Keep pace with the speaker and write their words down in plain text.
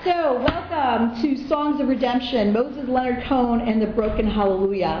So, welcome to Songs of Redemption, Moses Leonard Cohen and the Broken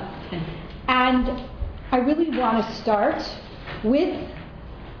Hallelujah. And I really want to start with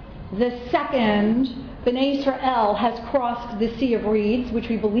the second Bnei Israel has crossed the Sea of Reeds, which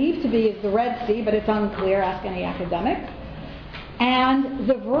we believe to be is the Red Sea, but it's unclear, ask any academic. And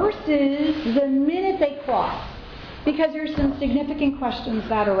the verses, the minute they cross, because there's some significant questions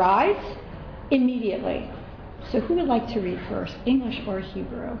that arise immediately. So who would like to read first, English or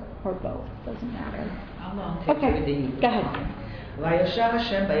Hebrew, or both? Doesn't matter. Okay, go ahead. וישב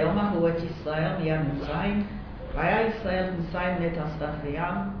השם ביום ההוא את ישראל מיד מצרים, והיה ישראל מצרים מת על שפת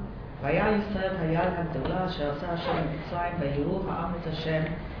הים, והיה ישראל היד הגדולה אשר עשה השם במצרים, ויראו העם את השם,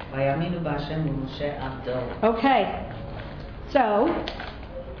 ויאמינו בהשם ומשה עבדו. Okay, so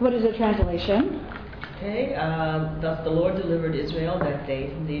what is the translation? Okay, thus the Lord delivered Israel that day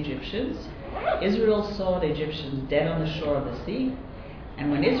from the Egyptians. Israel saw the Egyptians dead on the shore of the sea. And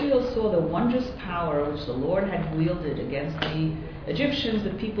when Israel saw the wondrous power which the Lord had wielded against the Egyptians,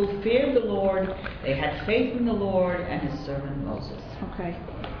 the people feared the Lord. They had faith in the Lord and his servant Moses. Okay.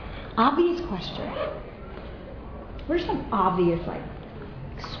 Obvious question. What are some obvious,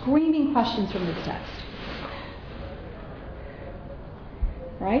 screaming questions from this text?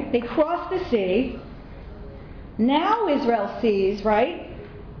 Right? They crossed the sea. Now Israel sees, right?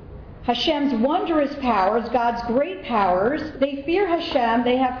 Hashem's wondrous powers, God's great powers. They fear Hashem.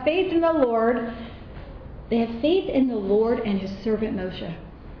 They have faith in the Lord. They have faith in the Lord and his servant Moshe.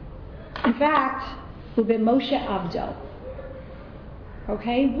 In fact, Moshe Abdo.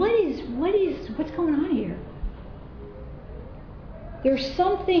 Okay, what's going on here? There's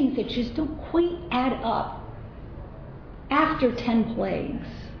some things that just don't quite add up after 10 plagues,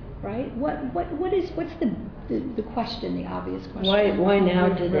 right? What's the question, the obvious question? Why now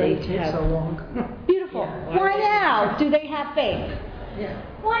do they have so long? Beautiful. Yeah, why now do they have faith? Yeah.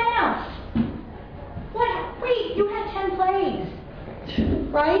 Why now? What? Wait, you had 10 plagues,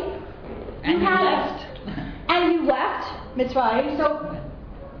 right? And you left. And you left Mitzrayim. So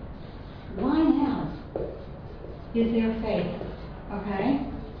why now is there faith? Okay.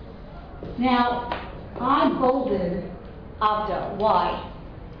 Now I bolded Abdo. Why?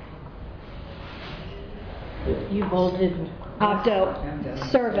 You bolded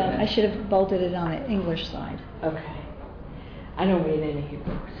Abdo, servant. I should have bolted it on the English side. Okay. I don't read any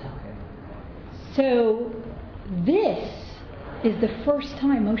Hebrew, So this is the first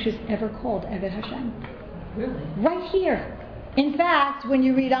time Moshe's ever called Eved Hashem. Really? Right here. In fact, when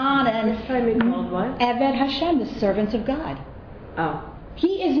you read on and This time he called what? Eved Hashem, the servant of God. Oh.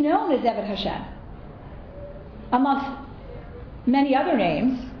 He is known as Eved Hashem. Amongst many other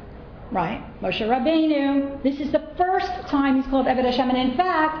names. Right, Moshe Rabbeinu. This is the first time he's called Eved Hashem, and in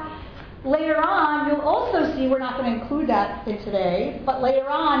fact, later on you'll also see. We're not going to include that in today, but later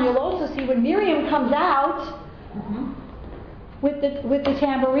on you'll also see when Miriam comes out with the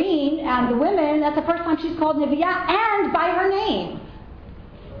tambourine and the women. That's the first time she's called Neviah and by her name.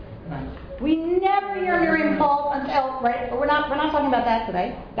 Right. We never hear Miriam called until right. But we're not talking about that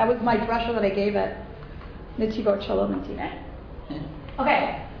today. That was my drasha that I gave at Mitzvot Shalom today.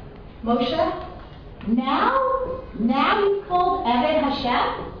 Okay. Moshe, now he's called Eved Hashem.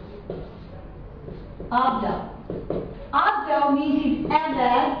 Abdo. Abdo means he's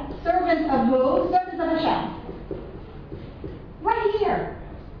Eved, servant of who? Servant of Hashem. Right here.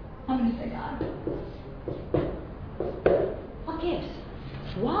 I'm going to say God. What gives?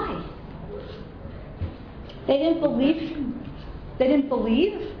 Why? They didn't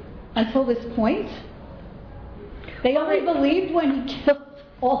believe until this point. They only believed when he killed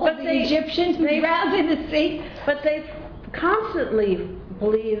all of the Egyptians who drowned in the sea. But they constantly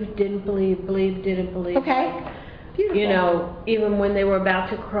believed, didn't believe, believed, didn't believe. Okay. Beautiful. You know, even when they were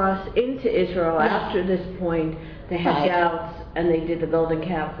about to cross into Israel, after this point, they had doubts, and they did the golden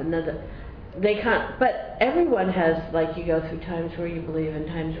calf, and they can't. But everyone has, you go through times where you believe and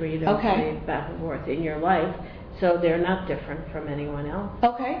times where you don't believe, back and forth in your life. So they're not different from anyone else.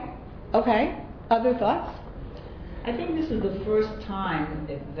 Okay. Other thoughts? I think this is the first time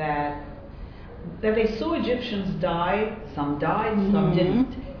that they saw Egyptians die. Some died, some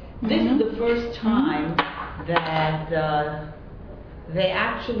didn't. This is the first time that they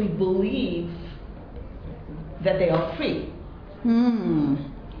actually believe that they are free.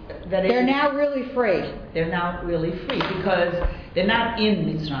 That they're now really free. They're now really free because they're not in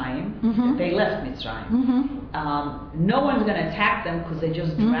Mitzrayim. They left Mitzrayim. No one's going to attack them because they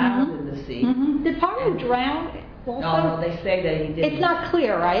just drowned in the sea. Did Paro drown? No, they say that he didn't. It's not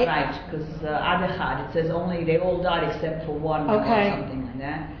clear, right? Right, because Adechad, it says only they all died except for one or something like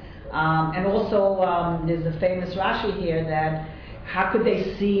that. And also, there's a famous Rashi here that how could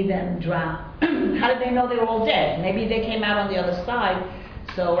they see them drown? How did they know they were all dead? Maybe they came out on the other side.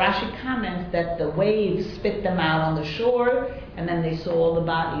 So Rashi comments that the waves spit them out on the shore, and then they saw all the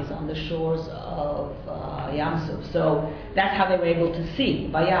bodies on the shores of Yam Suf. So that's how they were able to see.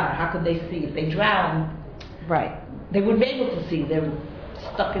 Bayar, how could they see? If they drowned, Right. they wouldn't be able to see. They're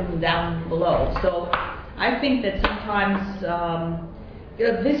stuck down below. So I think that sometimes,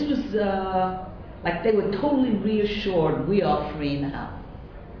 this was like they were totally reassured, we are free now.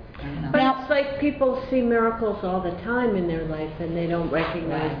 But it's like people see miracles all the time in their life and they don't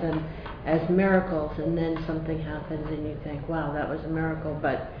recognize them as miracles, and then something happens and you think, wow, that was a miracle,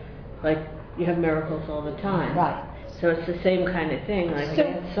 but like you have miracles all the time. Right. So it's the same kind of thing, like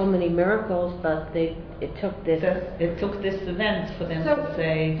they had so many miracles, but it took this event for them to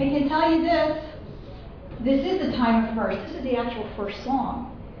say. I can tell you this is the time of first. This is the actual first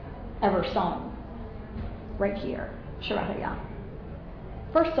song ever sung. Right here, Shirat HaYam.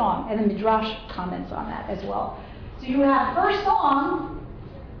 First song, and the Midrash comments on that as well. So you have first song,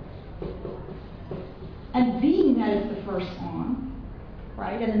 and being that it's the first song,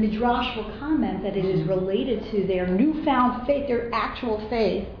 right? And the Midrash will comment that it is related to their newfound faith, their actual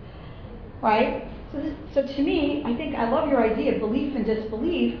faith, right? So to me, I think I love your idea of belief and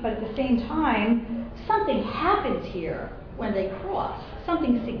disbelief, but at the same time, something happens here when they cross.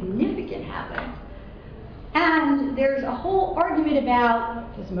 Something significant happens. And there's a whole argument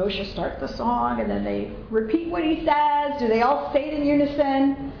about, does Moshe start the song and then they repeat what he says? Do they all say it in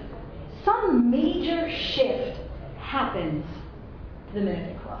unison? Some major shift happens the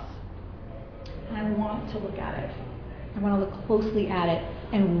minute they cross. And I want to look at it. I want to look closely at it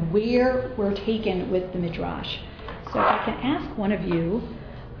and where we're taken with the Midrash. So if I can ask one of you,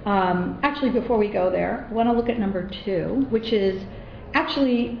 actually before we go there, I want to look at number 2, which is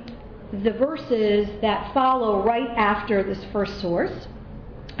actually the verses that follow right after this first source,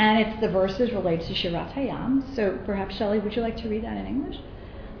 and it's the verses related to Shirat HaYam. So perhaps, Shelley, would you like to read that in English?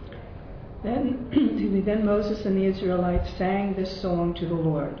 Then Moses and the Israelites sang this song to the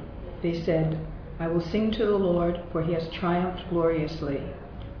Lord. They said, I will sing to the Lord, for he has triumphed gloriously.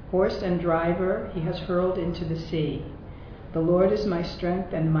 Horse and driver he has hurled into the sea. The Lord is my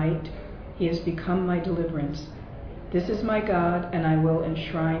strength and might. He has become my deliverance. This is my God, and I will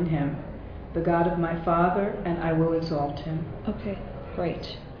enshrine him, the God of my father, and I will exalt him. Okay,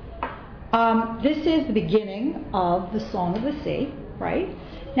 great. This is the beginning of the Song of the Sea, right?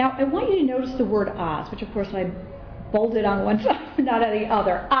 Now, I want you to notice the word Az, which of course I bolded on one side, not on the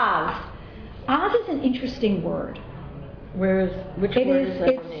other. Az. Az is an interesting word. Which word is that?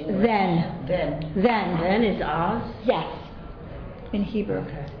 It's then. Then is Az? Yes, in Hebrew.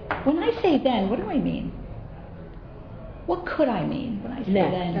 Okay. When I say then, what do I mean? What could I mean when I say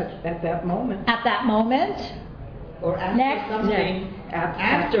then? At that moment. At that moment? Or after Next. something. After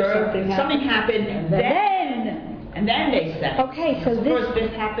After something happened, and then they sang. Okay, so first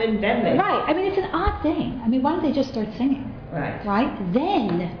this happened, then they. Right. I mean, it's an odd thing. I mean, why don't they just start singing? Right. Right?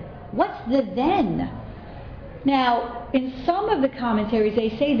 Then. What's the then? Now, in some of the commentaries, they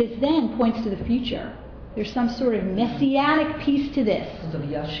say this then points to the future. There's some sort of messianic piece to this. Because of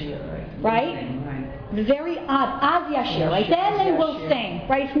Yashir, Right? Very odd. Az Yashir, right? Then they will sing,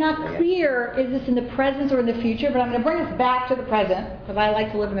 right? It's not clear, is this in the present or in the future, but I'm going to bring us back to the present, because I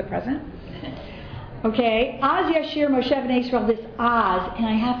like to live in the present. Okay? Az Yashir Moshe B'nai Yisrael, this Az, and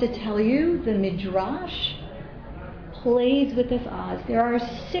I have to tell you, the Midrash plays with this Az. There are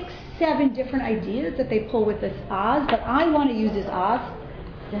 6, 7 different ideas that they pull with this Az, but I want to use this Az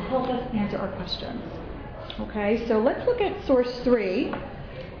to help us answer our questions. Okay, so let's look at source 3,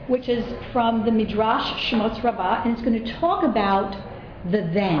 which is from the Midrash Shemot Rabbah, and it's going to talk about the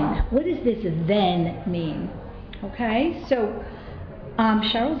then. What does this then mean? Okay, so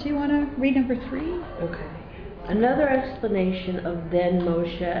Cheryl, do you want to read number 3? Okay. Another explanation of then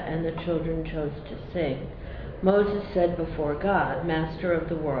Moshe and the children chose to sing. Moses said before God, Master of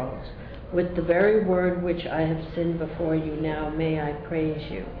the worlds, with the very word which I have sinned before you now, may I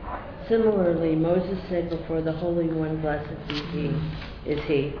praise you. Similarly, Moses said before the Holy One, blessed is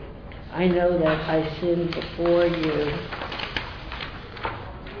he. I know that I sinned before you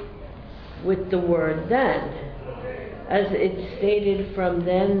with the word then, as it's stated, from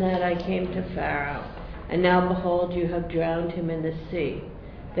then that I came to Pharaoh, and now behold, you have drowned him in the sea.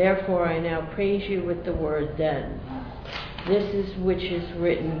 Therefore I now praise you with the word then. This is which is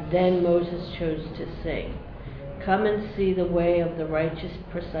written, then Moses chose to sing. Come and see the way of the righteous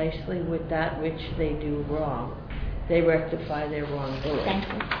precisely with that which they do wrong. They rectify their wrongdoing. Thank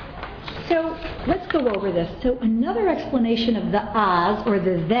you. So let's go over this. So another explanation of the Az, or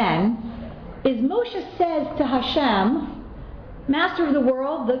the then, is Moshe says to Hashem, master of the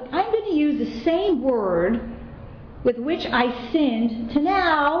world, I'm going to use the same word with which I sinned to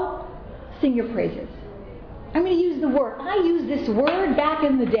now sing your praises. I'm going to use the word. I used this word back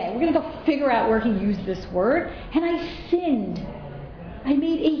in the day. We're going to go figure out where he used this word. And I sinned. I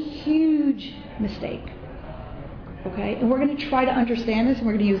made a huge mistake. Okay? And we're going to try to understand this, and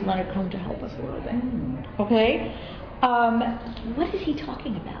we're going to use Leonard Cohen to help us a little bit. Okay? What is he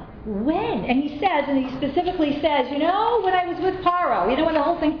talking about? When? And he says, and he specifically says, when I was with Paro, when the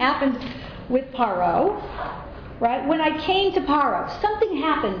whole thing happened with Paro, right? When I came to Paro, something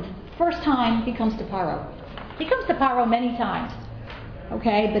happened. First time he comes to Paro. He comes to Paro many times.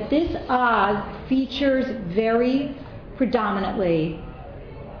 Okay? But this features very predominantly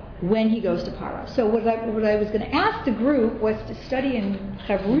when he goes to Paro. So what I was going to ask the group was to study in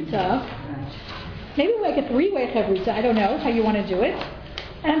Chavruta. Maybe like a three-way Chavruta. I don't know how you want to do it.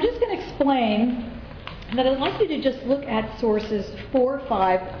 And I'm just going to explain that I'd like you to just look at sources 4,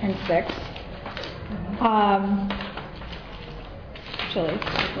 5, and 6. Actually,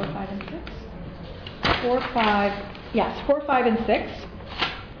 4, 5, and 6. 4, 5, and 6.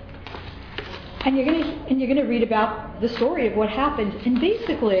 And you're going to read about the story of what happened. And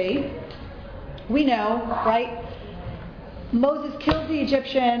basically, we know, right? Moses kills the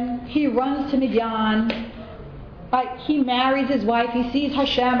Egyptian. He runs to Midian. Right? He marries his wife. He sees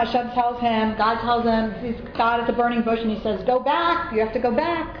Hashem. Hashem tells him. God tells him. He's God at the burning bush, and he says, "Go back. You have to go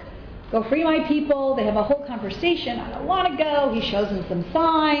back. Go free my people." They have a whole conversation. I don't want to go. He shows him some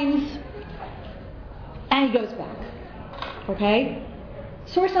signs, and he goes back. Okay.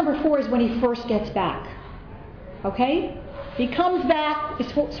 Source number 4 is when he first gets back. Okay? He comes back,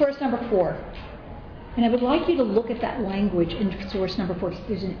 is source number 4. And I would like you to look at that language in source number 4.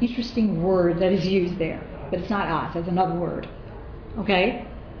 There's an interesting word that is used there. But it's not us, it's another word. Okay?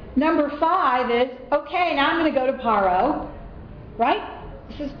 Number 5 is, okay, now I'm going to go to Paro. Right?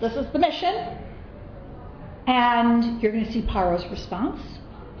 This is the mission. And you're going to see Paro's response.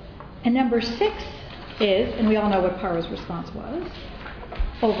 And number 6 is, and we all know what Paro's response was,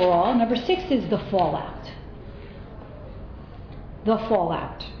 overall. Number 6 is the fallout. The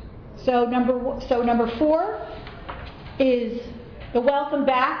fallout. So number 4 is the welcome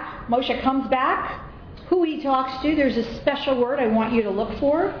back. Moshe comes back. Who he talks to. There's a special word I want you to look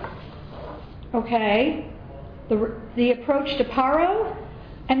for. Okay. The approach to Paro.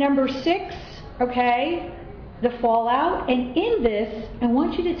 And number 6, okay, the fallout. And in this, I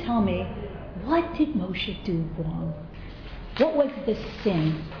want you to tell me, what did Moshe do wrong? What was the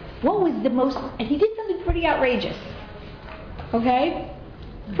sin? What was the most... And he did something pretty outrageous. Okay?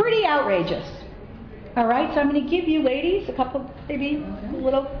 Pretty outrageous. All right? So I'm going to give you, ladies, a couple, maybe a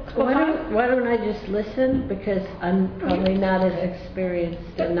little... Why don't I just listen? Because I'm probably not as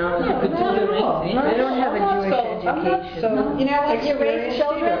experienced and knowledgeable. I don't have a Jewish education. You know what? You raise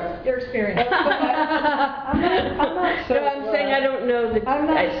children, you're experienced. I'm not so... No, I'm saying I don't know the... I'm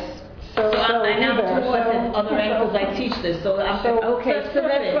not... So I now taught at other angles I teach this. So that's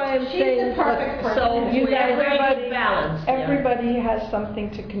why I'm saying the perfect person. So you got a very good balance. Everybody has something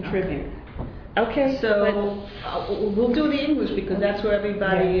to contribute. Okay. So we'll do the English because that's where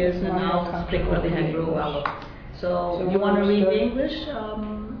everybody is, and I'll stick with the Hebrew. So you want to read the English?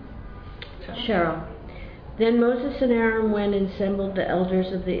 Cheryl. Then Moses and Aaron went and assembled the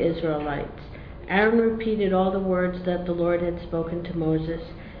elders of the Israelites. Aaron repeated all the words that the Lord had spoken to Moses,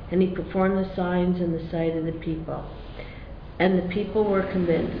 and he performed the signs in the sight of the people. And the people were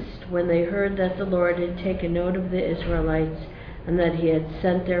convinced. When they heard that the Lord had taken note of the Israelites and that he had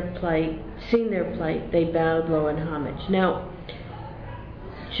seen their plight, they bowed low in homage. Now,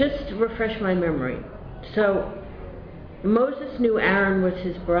 just to refresh my memory. So, Moses knew Aaron was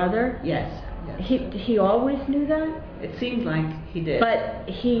his brother? Yes. He always knew that? It seems like he did. But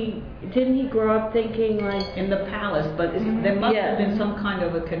didn't he grow up thinking like... In the palace, but there must have been some kind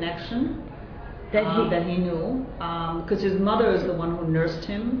of a connection that he knew. Because his mother is the one who nursed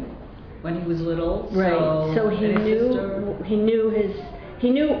him when he was little. Right. So he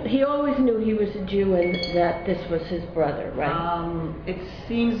always knew he was a Jew and that this was his brother, right? It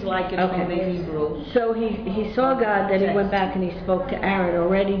seems like it's from the Hebrew. So he saw God, then he went back and he spoke to Aaron.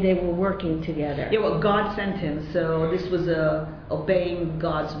 Already they were working together. Yeah, well, God sent him, so this was obeying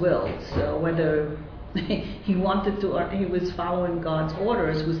God's will. So whether he wanted to, he was following God's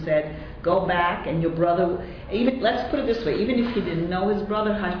orders, who said, go back and your brother, even, let's put it this way, even if he didn't know his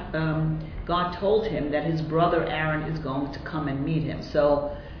brother, God told him that his brother Aaron is going to come and meet him.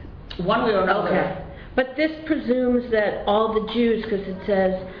 So, one way or another. Okay. But this presumes that all the Jews, because it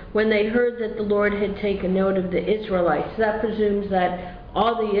says, when they heard that the Lord had taken note of the Israelites, that presumes that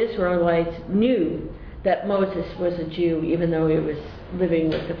all the Israelites knew that Moses was a Jew, even though he was living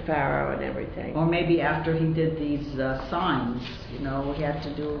with the Pharaoh and everything. Or maybe after he did these signs, he had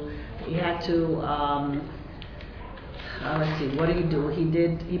to, let's see, what did he do?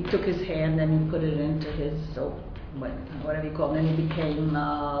 He took his hand and he put it into his, whatever you call it, and then he became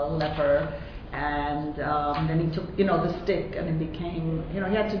a leper. And then he took, the stick, and it became, he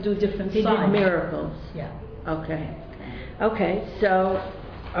had to do different signs. He did miracles. Yeah. Okay, so,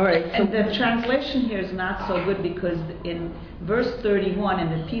 all right. So and the translation here is not so good because in verse 31,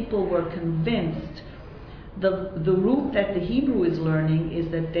 and the people were convinced, the root that the Hebrew is learning is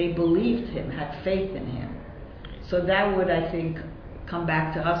that they believed him, had faith in him. So that would, I think, come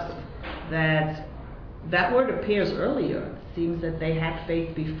back to us that word appears earlier. It seems that they had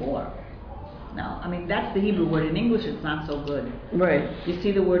faith before. Now, that's the Hebrew word. In English, it's not so good. Right. You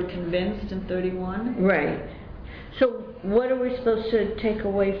see the word convinced in 31? Right. So what are we supposed to take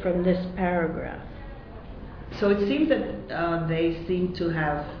away from this paragraph? So it seems that they seem to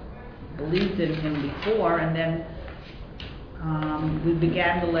have believed in him before, and then we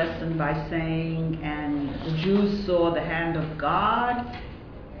began the lesson by saying, and the Jews saw the hand of God,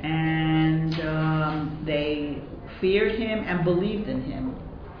 and they feared him and believed in him.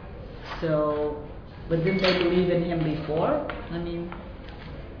 So, but didn't they believe in him before?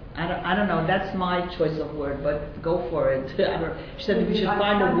 I don't know. That's my choice of word, but go for it. She said that we should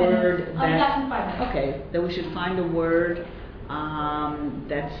find a word that. Okay, that we should find a word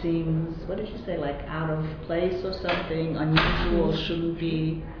that seems, what did you say, like out of place or something, unusual, shouldn't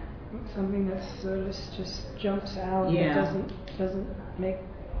be. Something that sort of just jumps out. Yeah. And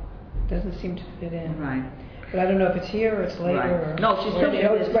doesn't seem to fit in. Right. But I don't know if it's here or it's later. Right. Or No, she's or right.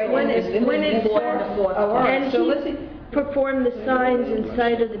 it's right When in it the says, fourth. Oh, all right. and So he let's see. performed the signs in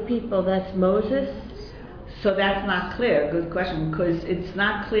sight of the people, that's Moses? So that's not clear. Good question, because it's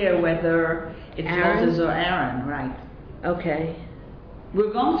not clear whether it's Aaron? Moses or Aaron, right? Okay.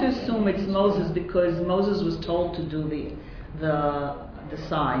 We're going to assume it's Moses because Moses was told to do the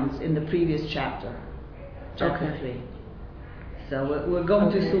signs in the previous chapter, chapter 3. So we're going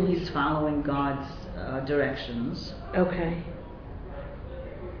to assume he's following God's directions. Okay.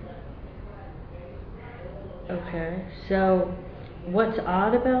 Okay. So, what's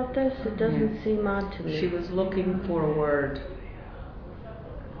odd about this? It doesn't seem odd to me. She was looking for a word.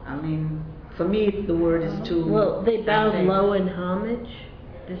 For me, the word is too. Well, they bowed low in homage.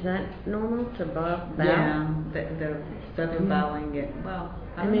 Is that normal to bow? Yeah, they're bowing it. Well,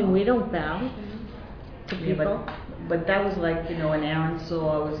 I don't know. we don't bow to people. Yeah, but that was like, and Aaron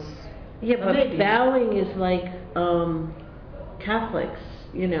saw was. Yeah, but maybe. bowing is like Catholics,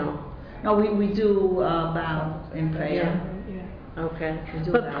 No, we do bow in prayer. Yeah. Okay. We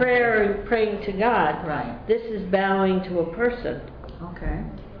do But bow. praying to God. Right. This is bowing to a person. Okay.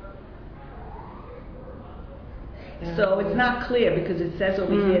 So it's not clear because it says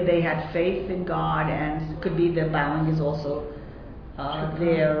over here they had faith in God, and it could be that bowing is also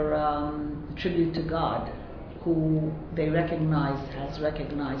their tribute to God, who they has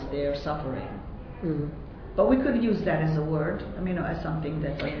recognized their suffering. Mm-hmm. But we could use that as a word, as something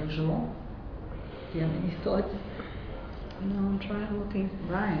that's unusual. Do you have any thoughts? No, I'm trying looking.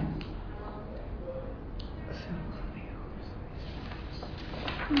 Right.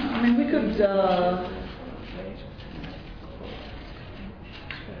 We could.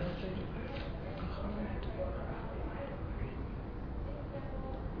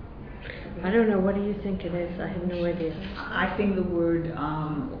 I don't know. What do you think it is? I have no idea. I think the word,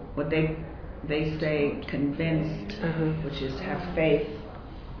 what they say, convinced, which is have faith.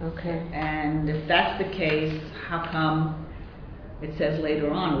 Okay. And if that's the case, how come it says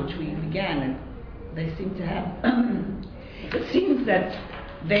later on, which we began, and they seem to have. It seems that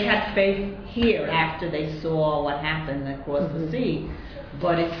they had faith here after they saw what happened across the sea,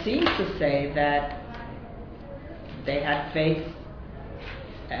 but it seems to say that they had faith.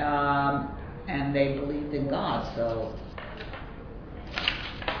 And they believed in God, so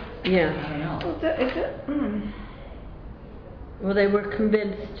yeah. I don't know. Well, they were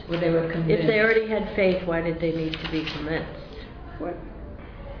convinced. Well, they were convinced. If they already had faith, why did they need to be convinced? What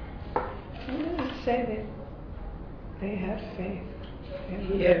did it say that they had faith? In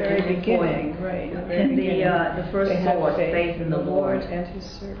the very beginning, right? The first source, faith in the Lord and His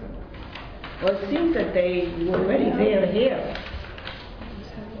servant. Well, it seems that they were already there here.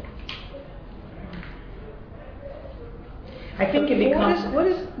 I think it becomes. What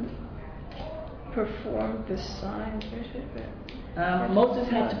is perform the signs? Moses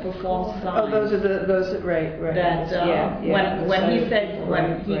had to perform signs. Oh, those right. That when he said,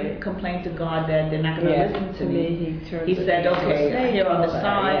 when he complained to God that they're not going to listen to me, he said, okay, here are the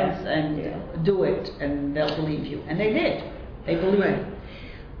signs, and do it, and they'll believe you. And they did. They believed.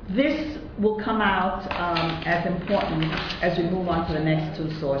 This will come out as important as we move on to the next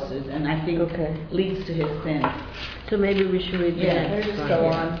two sources, and I think leads to his sin. So maybe we should read that. Let's go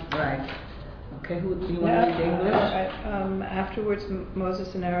on. Right. Okay, who do you want to read English? Afterwards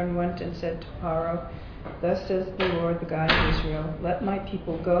Moses and Aaron went and said to Pharaoh, "Thus says the Lord, the God of Israel, let my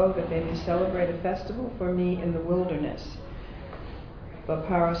people go, that they may celebrate a festival for me in the wilderness." But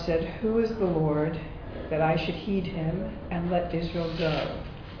Pharaoh said, "Who is the Lord, that I should heed him and let Israel go?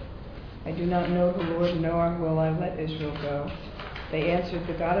 I do not know the Lord, nor will I let Israel go." They answered,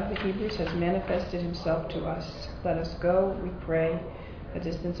 "The God of the Hebrews has manifested himself to us. Let us go, we pray, a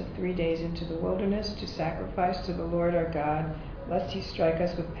distance of 3 days into the wilderness to sacrifice to the Lord our God, lest he strike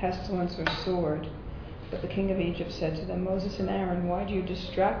us with pestilence or sword." But the king of Egypt said to them, "Moses and Aaron, why do you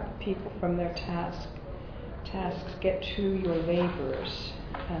distract the people from their tasks? Get to your labors."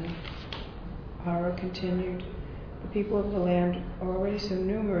 And Pharaoh continued, "The people of the land are already so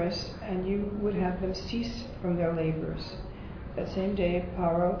numerous, and you would have them cease from their labors." That same day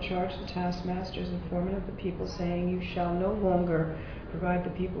Pharaoh charged the taskmasters and foremen of the people, saying, "You shall no longer provide the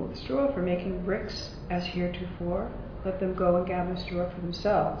people with straw for making bricks as heretofore. Let them go and gather straw for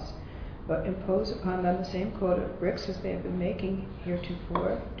themselves, but impose upon them the same quota of bricks as they have been making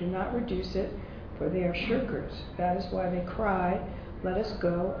heretofore. Do not reduce it, for they are shirkers. That is why they cry, 'Let us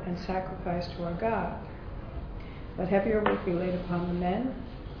go and sacrifice to our God.' Let heavier work be laid upon the men.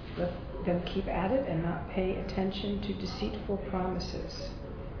 Let them keep at it and not pay attention to deceitful promises."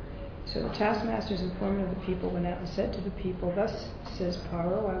 So the taskmasters and foremen of the people went out and said to the people, "Thus says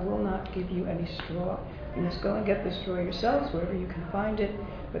Pharaoh, I will not give you any straw. You must go and get the straw yourselves wherever you can find it,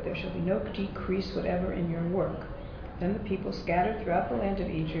 but there shall be no decrease whatever in your work." Then the people scattered throughout the land of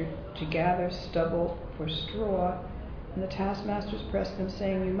Egypt to gather stubble for straw, and the taskmasters pressed them,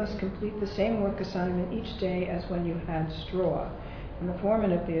 saying, "You must complete the same work assignment each day as when you had straw." And the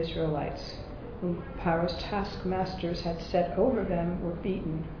foremen of the Israelites, whom Pharaoh's taskmasters had set over them, were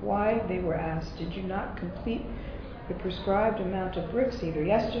beaten. Why, they were asked, did you not complete the prescribed amount of bricks either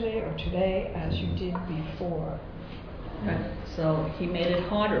yesterday or today as you did before? Right. So he made it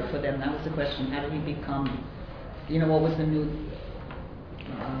harder for them. That was the question. How did he become, what was the new,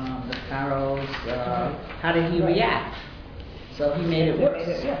 the Pharaoh's, how did he react? So he made it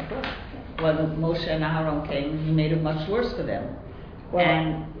worse. When Moshe and Aaron came, he made it much worse for them.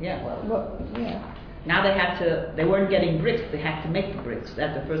 Now they weren't getting bricks, they had to make the bricks. They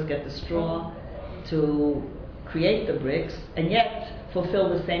had to first get the straw to create the bricks, and yet fulfill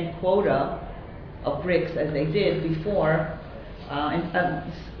the same quota of bricks as they did before,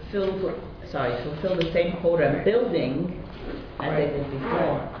 fulfill the same quota of building as they did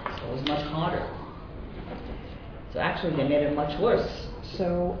before. So it was much harder. So actually they made it much worse.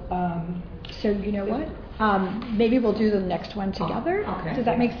 So you know what? Maybe we'll do the next one together. Okay. Does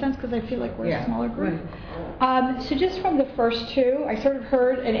that make sense? Because I feel like we're a smaller group. Right. So just from the first two, I sort of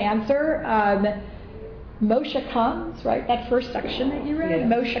heard an answer. Moshe comes, right? That first section that you read. Yeah.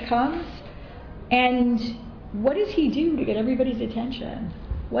 Moshe comes, and what does he do to get everybody's attention?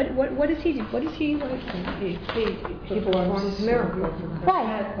 What does he do? What does he like? He performs miracles. Right.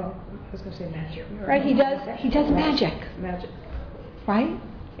 I was going to say magic. Right. He does magic. Magic. Right.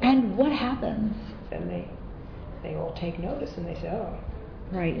 And what happens? Then they all take notice and they say, "Oh,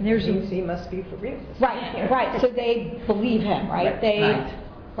 right." And he must be for real." Right. So they believe him, right?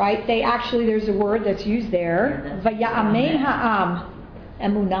 They actually, there's a word that's used there. Vaya'amen ha'am,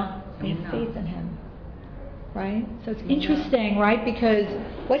 emunah, means faith in him. Right. So it's interesting, right? Because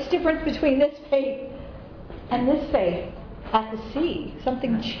what's the difference between this faith and this faith at the sea?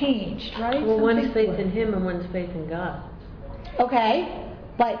 Something changed, right? Well, one's faith in him and one's faith in God. Okay,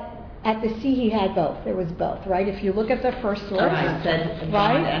 but at the sea he had both. There was both, right? If you look at the first source, right?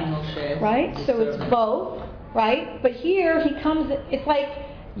 So it's both, right? But here he comes. It's like,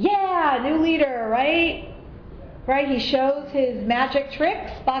 new leader, right? Right? He shows his magic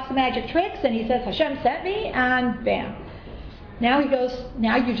tricks, box of magic tricks, and he says, "Hashem sent me," and bam. Now he goes.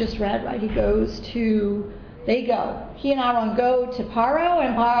 Now you just read, right? He goes to. They go. He and Aaron go to Paro,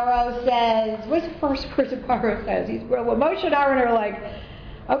 and Paro says, "What's the first person Paro says?" Moshe and Aaron are like,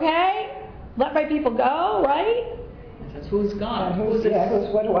 "Okay, let my people go," right? It says, "Who's God?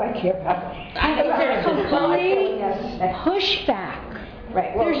 What do I care about?" It's a complete pushback.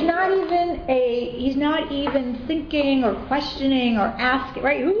 Right. Well, he's not even thinking or questioning or asking,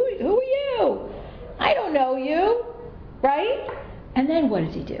 right? Who are you? I don't know you, right? And then what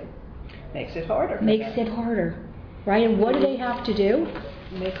does he do? Makes it harder. for Makes them. it harder, right? And what do they have to do?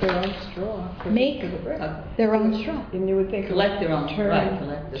 Make their own straw. Make for the brick. their own straw. And you would think Collect their own, turn, right,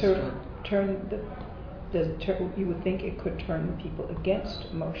 collect the straw. You would think it could turn people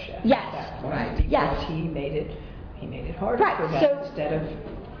against Moshe. at Yes. that point, Right. Because Yes. he made it harder Right, for them. so- Instead of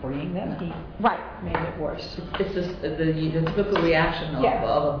freeing them, he Right. made it worse. It's just the typical reaction of, Yeah.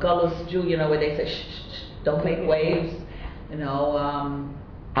 of a gullus Jew, where they say, shh, shh, shh, don't make waves,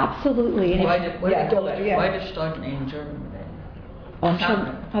 Absolutely. And Why if- did they call it? yeah. Why did starten in German? oh, I'm sure,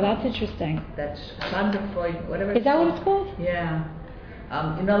 oh, that's interesting. That's Schadenfreude, whatever. Is that what it's called? Yeah.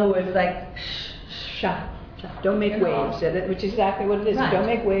 In other words, like Don't make You know. waves, which is exactly what it is. Right. Don't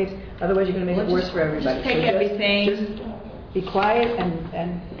make waves, otherwise you're going to make Well, it worse just- for everybody. just take everything- Just be quiet,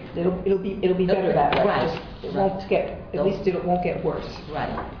 and it'll be better that way. Right. It won't get. At least it won't get worse. right,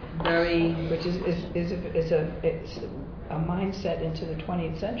 very. Which is a mindset into the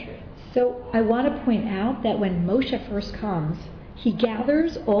 20th century. So I want to point out that when Moshe first comes, he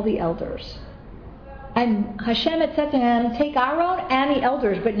gathers all the elders. And Hashem had said to him, take Aaron and the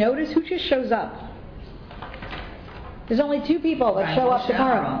elders, but notice who just shows up. There's only two people that Right, show up Moshe,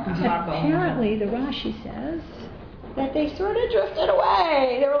 tomorrow. Aaron. Apparently, the Rashi says that they sort of drifted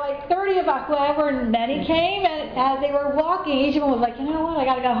away. There were like 30 of us, whatever, and many came, and as they were walking, each of them was like, you know what, I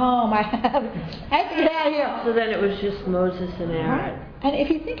got to go home. I have to get out of here. So then it was just Moses and Aaron. And if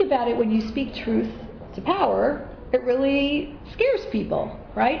you think about it, when you speak truth to power, it really scares people,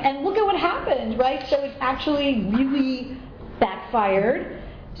 right? And look at what happened, right? So it actually really backfired.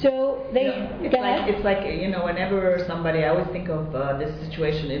 So they It's like whenever somebody, I always think of this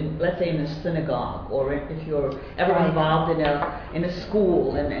situation let's say in a synagogue, or if you're ever Right. involved in a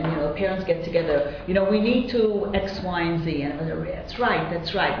school, and parents get together, we need to X, Y, and Z, and that's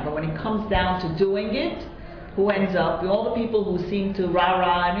right. But when it comes down to doing it, who ends up? All the people who seem to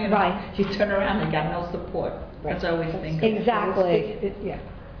rah-rah, and Right. you turn around and got no support. That's what I always think. Exactly.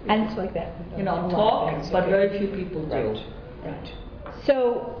 And it's like that. A lot of Talk, things, but okay. very few people do. Right.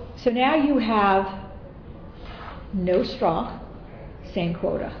 So now you have no straw, same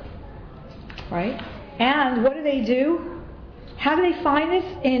quota, right? And what do? How do they find this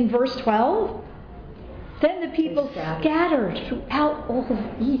in verse 12? Then the people scattered throughout all of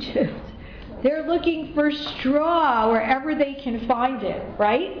Egypt. They're looking for straw wherever they can find it,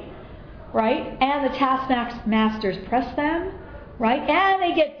 right? Right? And the taskmasters press them, right? And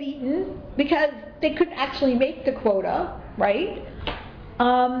they get beaten because they couldn't actually make the quota, right?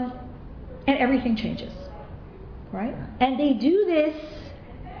 And everything changes, right? And they do this,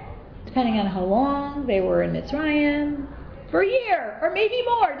 depending on how long they were in Mitzrayim, for a year, or maybe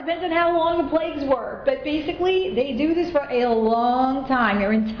more, depends on how long the plagues were. But basically, they do this for a long time.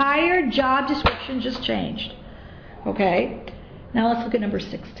 Your entire job description just changed. Okay? Now let's look at number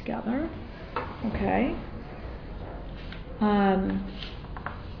 6 together. Okay?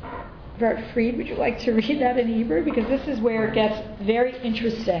 Bert Fried, would you like to read that in Hebrew? Because this is where it gets very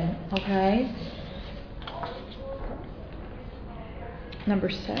interesting. Okay? Number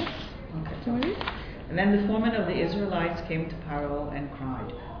 6. Okay. And then the foreman of the Israelites came to Pharaoh and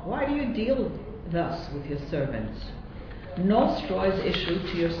cried, "Why do you deal thus with your servants? No straw is issued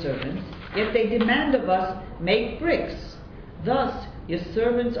to your servants, yet they demand of us, make bricks. Thus your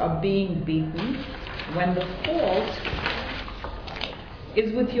servants are being beaten when the fault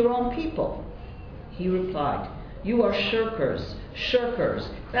is with your own people." He replied, "You are shirkers.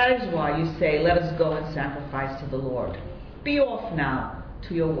 That is why you say, 'Let us go and sacrifice to the Lord.' Be off now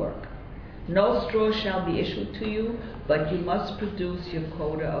to your work. No straw shall be issued to you, but you must produce your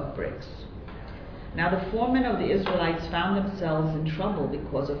quota of bricks." Now the foremen of the Israelites found themselves in trouble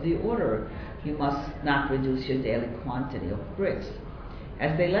because of the order, "You must not reduce your daily quantity of bricks."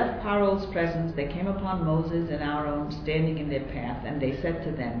 As they left Pharaoh's presence, they came upon Moses and Aaron standing in their path, and they said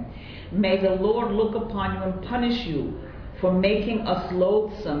to them, "May the Lord look upon you and punish you for making us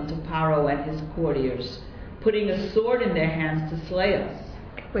loathsome to Pharaoh and his courtiers, putting a sword in their hands to slay us."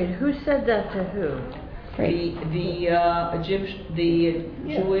 Wait, who said that to who? The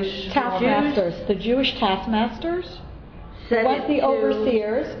Jewish taskmasters, the Jewish taskmasters, Said was it the to-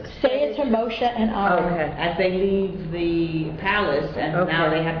 overseers, say it to Moshe and Aaron. Okay. as they leave the palace, and now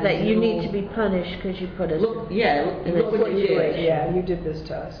they have this that you new- need to be punished because you put us. look in look this what you did. situation. Yeah, you did this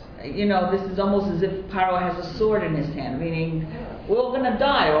to us. This is almost as if Pharaoh has a sword in his hand, meaning we're all going to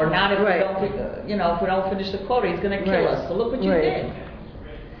die, or not if Right. we don't, if we don't finish the quota, he's going to kill Right. us. So look what you Right. did.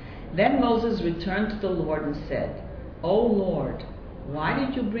 Then Moses returned to the Lord and said, "O Lord, why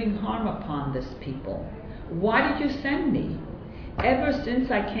did you bring harm upon this people? Why did you send me? Ever since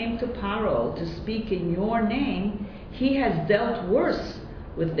I came to Pharaoh to speak in your name, He has dealt worse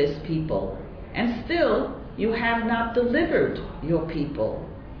with this people, and still you have not delivered your people.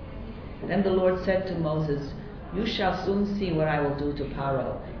 Then the Lord said to Moses, you shall soon see what I will do to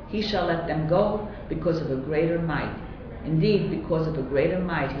Pharaoh. He shall let them go because of a greater might. Indeed, because of a greater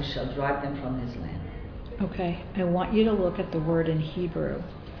might, he shall drive them from his land. Okay, I want you to look at the word in Hebrew.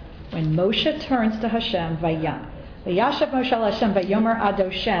 When Moshe turns to Hashem, Vayam. Vayashav Moshe al Hashem, Vayomer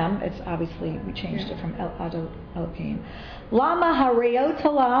Adoshem. It's obviously, we changed it from El Ado Elohim. Lama Hareot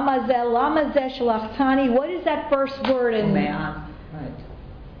Lama Zeh, Lama Zeh Shlachtani. What is that first word in... Right.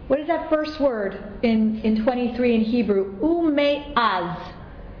 What is that first word in 23 in Hebrew? Ume'az.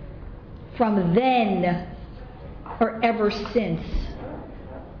 From then, or ever since.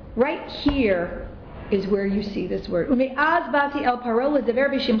 Right here is where you see this word. Ume'az bati el paro ledaber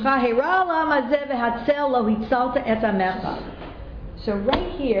b'shimcha hera lama zeh v'hatzel lo hitzalta et amecha. So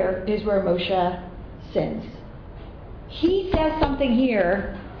right here is where Moshe sins. He says something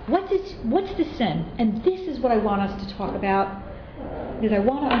here. What's the sin? And this is what I want us to talk about, because I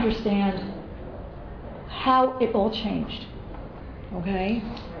want to understand how it all changed. Okay?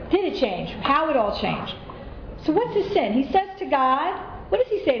 Did it change? How it all changed. So what's his sin? He says to God, what does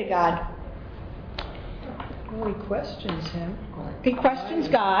he say to God? Well, he questions him. He questions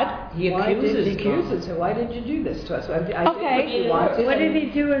God. He accuses him. Why did you do this to us? I Okay. did what you wanted. What did he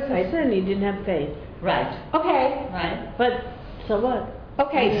do as a sin? He didn't have faith. Right. Okay. Right. But so what?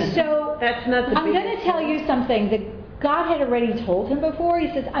 Okay, so That's not the I'm going to tell you something that God had already told him before. He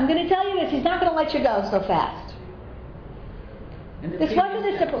says, I'm going to tell you this. He's not going to let you go so fast. This wasn't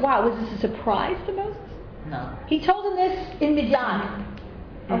a surprise. Wow, was this a surprise to Moses? No. He told him this in Midian.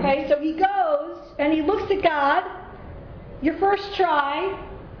 Okay, so he goes and he looks at God. Your first try.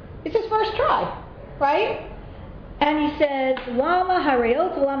 It's his first try, right? And he says, Lama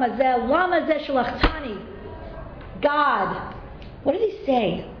hareot lama zeh, lama zeh shlachtani. God, what did he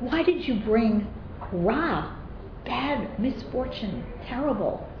say? Why did you bring ra, bad, misfortune,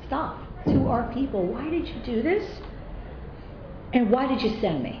 terrible stuff to our people? Why did you do this? And why did you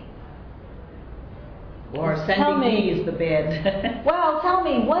send me? Or sending me is the bad. Well, tell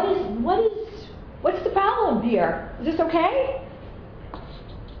me, what's the problem here? Is this okay?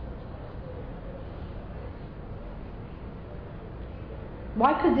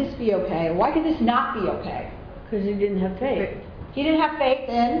 Why could this be okay? Why could this not be okay? Because he didn't have faith. He didn't have faith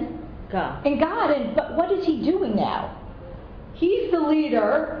in God. But what is he doing now? He's the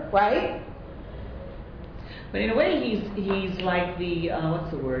leader, right? But in a way, he's like the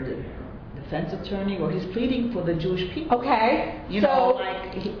what's the word? Defense attorney, or he's pleading for the Jewish people. Okay. You know,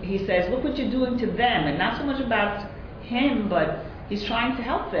 like he says, look what you're doing to them, and not so much about him, but he's trying to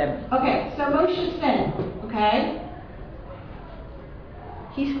help them. Okay, so Moshe sinned, okay?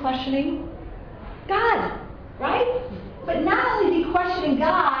 He's questioning God, right? But not only is he questioning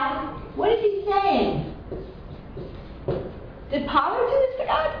God, what is he saying? Did Paro do this to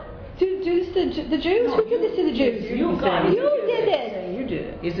God? Do this to the Jews? No, Who did this to the Jews? You, God. You did this. You did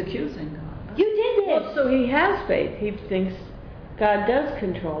it. He's accusing God. You did this. Well, so he has faith. He thinks God does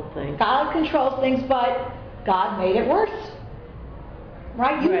control things. God controls things, but God made it worse.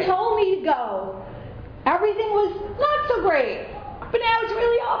 Right? You told me to go. Everything was not so great, but now it's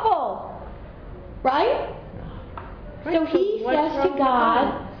really awful. Right? So he says to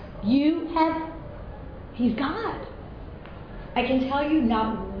God, he's God. I can tell you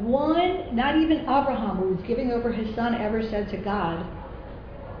not one, not even Abraham, who was giving over his son, ever said to God,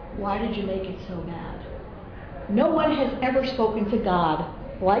 why did you make it so bad? No one has ever spoken to God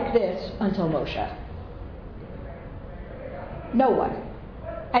like this until Moshe. No one.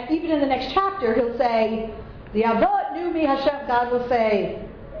 And even in the next chapter, he'll say, the Avot knew me, Hashem, God will say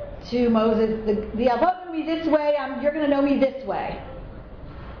to Moses, the Avot knew me this way, you're going to know me this way.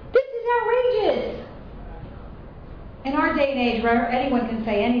 This is outrageous. In our day and age, where anyone can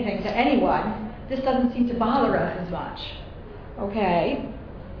say anything to anyone, this doesn't seem to bother us as much. Okay?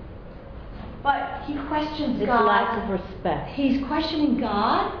 But he questions It's God. lack of respect. He's questioning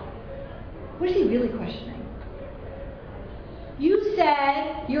God. What is he really questioning? You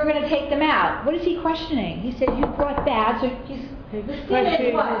said you were going to take them out. What is he questioning? He said you brought bad, so he's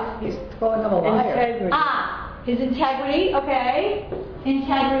questioning what? He's calling him a liar. Integrity. His integrity, okay.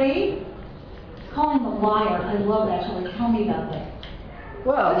 Integrity. He's calling him a liar. I love that. So tell me about this.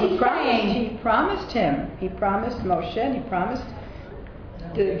 Well, What's he he promised saying? He promised Moshe, and he promised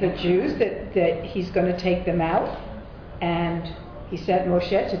the Jews that he's going to take them out, and he sent Moshe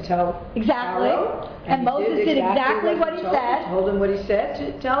to tell Exactly. Pharaoh, And Moses did exactly what he said. Told him what he said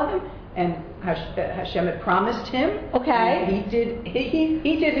to tell him, and Hashem had promised him. Okay. And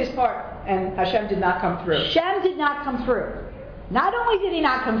he did his part And Hashem did not come through. Shem did not come through. Not only did he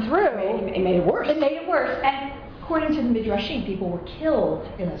not come through, It made it worse. It made it worse. And according to the Midrashim, people were killed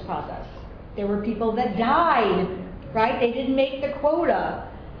in this process. There were people that died, right? They didn't make the quota,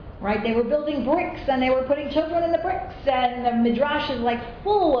 right? They were building bricks and they were putting children in the bricks. And the Midrash is like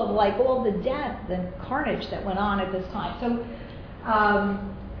full of like all the death and carnage that went on at this time. So,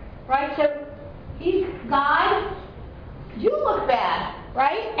 right? So, God, you look bad,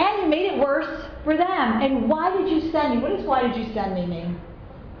 right? And you made it worse for them. And why did you send me? What does why did you send me mean?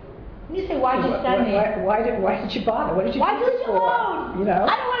 When you say why did you send me? Why did you bother? What did you Why do did this you for? alone? You know?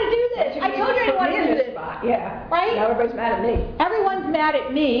 I don't want to do this. I told you I didn't want to do this. Yeah. Right? Now everybody's mad at me. Everyone's mad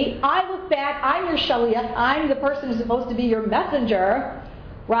at me. I look bad. I'm your shaliach. I'm the person who's supposed to be your messenger.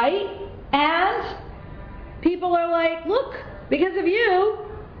 Right? And people are like, look, because of you,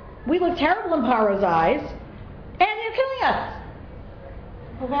 we look terrible in Paro's eyes, and they're killing us.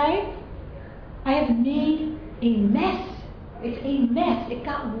 Okay? I have made a mess. It's a mess. It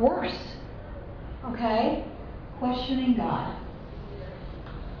got worse. Okay? Questioning God.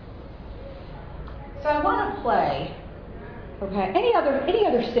 So I want to play. Okay. Any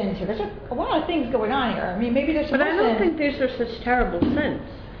other sins here? There's a lot of things going on here. I mean, maybe there's some. But I don't think these are such terrible sins.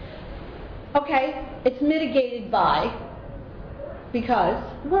 Okay. It's mitigated by. Because.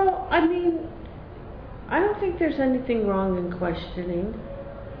 Well, I mean, I don't think there's anything wrong in questioning.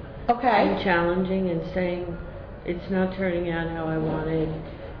 Okay. And challenging and saying, it's not turning out how I wanted.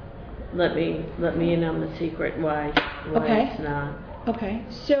 Let me in on the secret why Okay. it's not. Okay.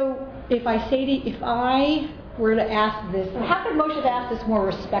 So if I were to ask this, how could Moshe have asked this more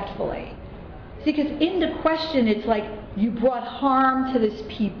respectfully? See, because in the question, it's like you brought harm to this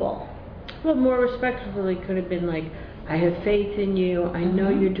people. Well, more respectfully could have been like, I have faith in you. I know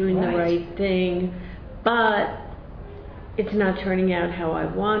you're doing the right thing, but it's not turning out how I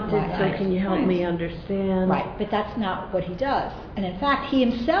wanted, so can you help me understand? Right, but that's not what he does. And in fact, he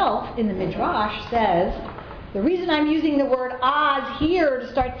himself, in the Midrash, says, the reason I'm using the word Oz here to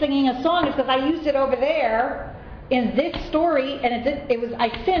start singing a song is because I used it over there in this story, and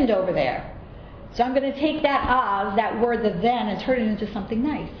I sinned over there. So I'm going to take that Oz, that word, the then, and turn it into something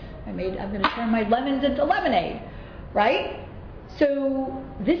nice. I'm going to turn my lemons into lemonade, right? So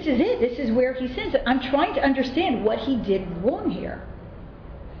this is it. This is where he sins. I'm trying to understand what he did wrong here.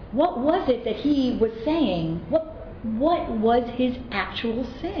 What was it that he was saying? What was his actual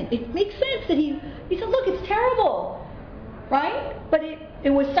sin? It makes sense that he said, look, it's terrible, right? But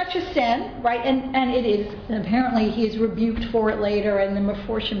it was such a sin, right? And it is. And apparently he is rebuked for it later, and the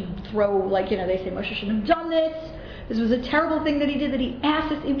Meforshim throw, they say Moshe shouldn't have done this. This was a terrible thing that he did, that he asked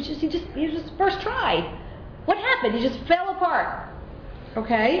this. It was just first try. What happened? He just fell apart.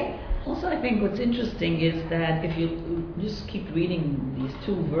 Okay? Also, I think what's interesting is that if you just keep reading these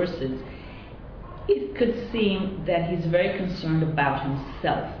two verses, it could seem that he's very concerned about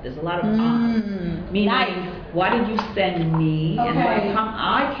himself. There's a lot of meaning, nice. Why did you send me? Okay. And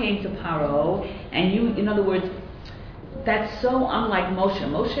why I came to Paro, and you, in other words, that's so unlike Moshe.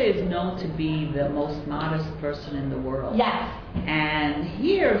 Moshe is known to be the most modest person in the world. Yes. And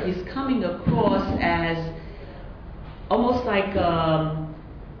here he's coming across as almost like,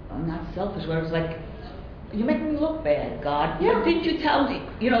 not selfish, where it's like, you make me look bad, God. Yeah. Didn't you tell me?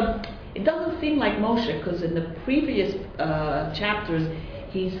 It doesn't seem like Moshe, because in the previous chapters,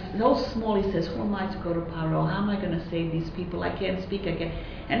 he's so small, he says, who am I to go to Paro? How am I going to save these people? I can't speak,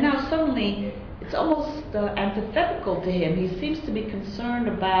 And now suddenly, it's almost antithetical to him. He seems to be concerned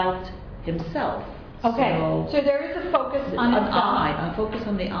about himself. Okay, so there is a focus on himself. A focus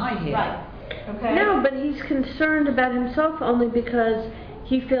on the I here. Right. Okay. No, but he's concerned about himself only because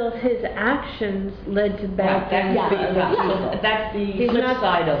he feels his actions led to bad things for other people. That's the He's flip not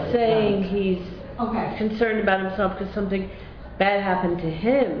side of it. saying he's Okay. concerned about himself because something bad happened to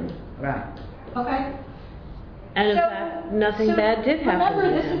him. Right. Okay. And in fact, nothing bad did happen Remember,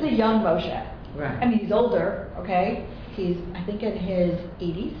 to this him. is a young Moshe. Right. I mean, he's older, okay? He's, I think, in his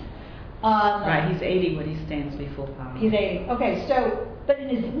 80s. Right, he's 80 when he stands before Paro. He's 80. Okay, so, but in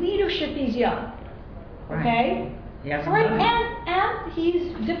his leadership, he's young. Okay? Yes. All right, and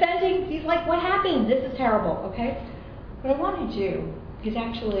he's defending, he's like, what happened? This is terrible, okay? What I want to do is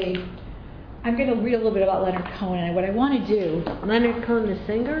actually, I'm going to read a little bit about Leonard Cohen, and what I want to do... Leonard Cohen, the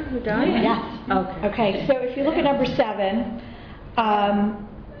singer who died? Yes. Okay. Okay, so if you look at number 7,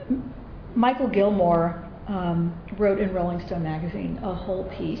 Michael Gilmore wrote in Rolling Stone magazine a whole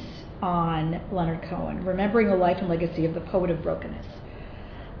piece on Leonard Cohen, remembering the life and legacy of the poet of brokenness.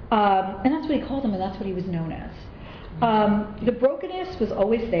 And that's what he called him, and that's what he was known as. The brokenness was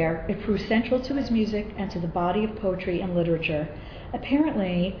always there. It proved central to his music and to the body of poetry and literature.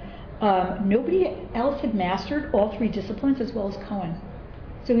 Apparently, nobody else had mastered all three disciplines as well as Cohen.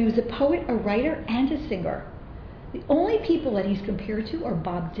 So he was a poet, a writer, and a singer. The only people that he's compared to are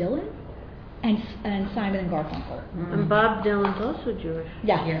Bob Dylan and Simon and Garfunkel. And Bob Dylan's also Jewish.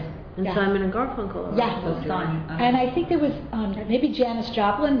 Yeah. Yes. And Yeah. Simon and Garfunkel are Yeah. also Jewish. And I think there was maybe Janis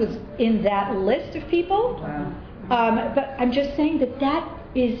Joplin was in that list of people. Wow. But I'm just saying that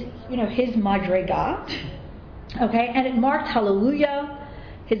is, his madriga. Okay, and it marked Hallelujah,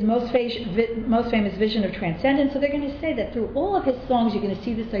 his most famous vision of transcendence. So they're going to say that through all of his songs, you're going to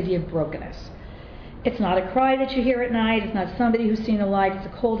see this idea of brokenness. It's not a cry that you hear at night. It's not somebody who's seen the light. It's a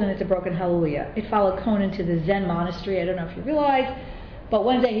cold and it's a broken hallelujah. It followed Conan to the Zen monastery. I don't know if you realize, but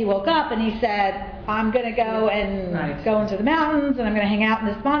one day he woke up and he said, I'm going to go and go into the mountains and I'm going to hang out in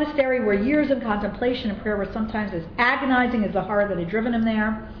this monastery where years of contemplation and prayer were sometimes as agonizing as the heart that had driven him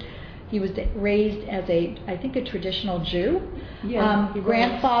there. He was raised as I think a traditional Jew. Yeah,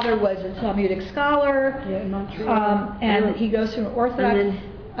 grandfather was a Talmudic scholar. Yeah, in Montreal. And he goes to an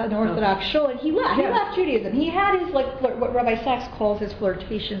Orthodox shul, and he left. He left Judaism. He had his what Rabbi Sachs calls his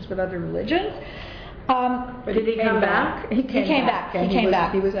flirtations with other religions. But Did he come back? He came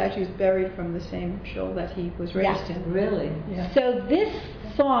back. He was actually buried from the same shul that he was raised in. Really? Yeah. So this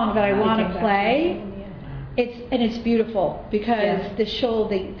song that I want to play, it's beautiful because the shul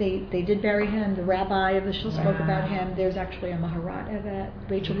they did bury him. The rabbi of the shul spoke about him. There's actually a Maharat that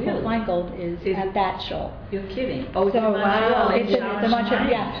Rachel Feingold is at that shul. You're kidding? Oh, So it's the Montreal,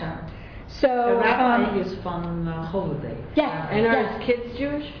 yeah. So the rabbi is from Holloway. Yeah. And are his kids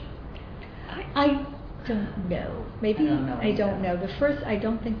Jewish? I don't know. Maybe I don't know. I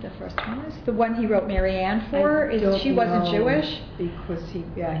don't think the first one is the one he wrote Mary Ann for. She wasn't Jewish because he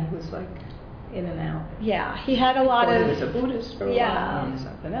was like in and out. Yeah, he had a lot of. He was a Buddhist for a while and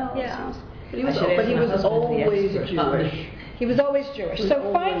something else. Yeah. But he was always Jewish. He was always Jewish.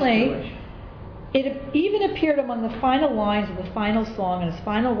 So finally, it even appeared among the final lines of the final song and his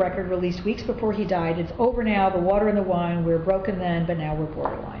final record released weeks before he died. It's over now, the water and the wine. We were broken then, but now we're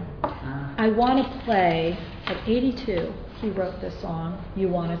borderline. I want to play, at 82, he wrote this song, You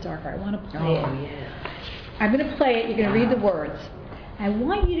Want It Darker. I want to play it. Yeah. I'm going to play it. You're going to read the words. I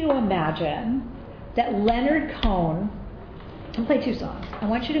want you to imagine that Leonard Cohen, I'll play two songs. I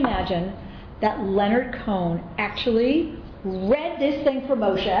want you to imagine that Leonard Cohen actually read this thing for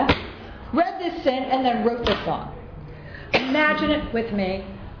Moshe, read this thing, and then wrote this song. Imagine it with me,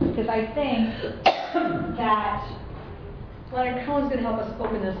 because I think that Leonard Cohen's going to help us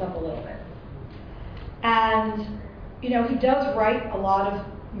open this up a little bit. And, he does write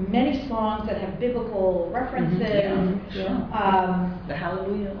many songs that have biblical references. Mm-hmm. The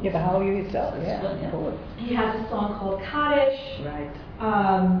Hallelujah. Yeah, the Hallelujah itself. Yeah. He has a song called Kaddish. Right.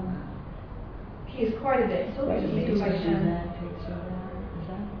 He has quite a bit. So let's see if I can.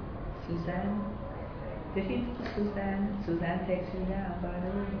 Suzanne. Did he Suzanne? Suzanne takes you down, by the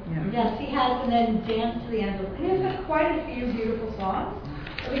way. Yes, he has, and then Dance to the End of. And he's got quite a few beautiful songs.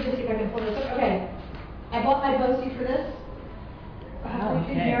 Let me just see if I can pull this up. Okay. I bought my Bosie for this. Wow, You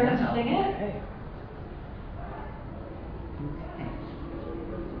can hear him sing it. Okay.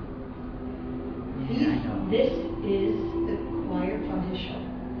 This is the choir from his show.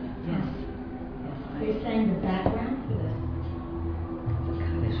 Yes. They sang the background for this. The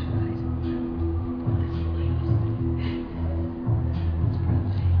Kaddish, right?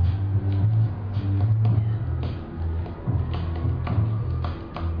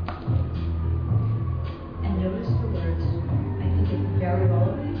 And notice the words. I think it's very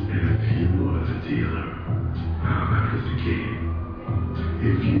relevant. If you are the dealer, I'm at the game.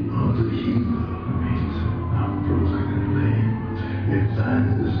 If you are the healer, means I'm broken and lame. If that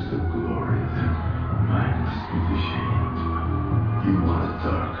is the glory, then mine must be the shame. You want it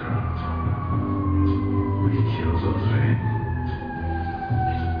darker. We kill the flame.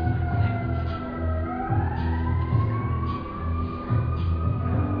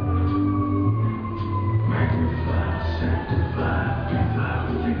 Magnify, sanctify, be thy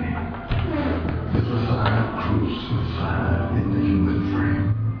holy name. Vivify, crucify in the human frame.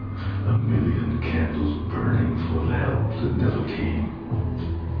 A million candles burning for the help that never came.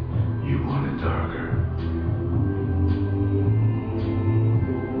 You want it darker.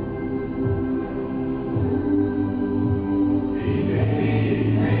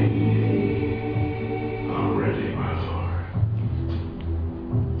 I'm ready, my lord.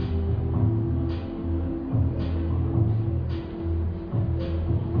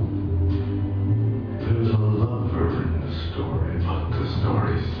 There's a lover in the story, but the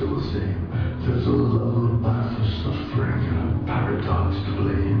story's still the same. There's a lullaby for suffering and a paradox to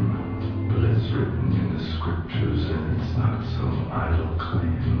blame. But it's written in the scriptures and it's not some idle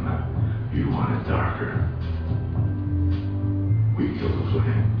claim.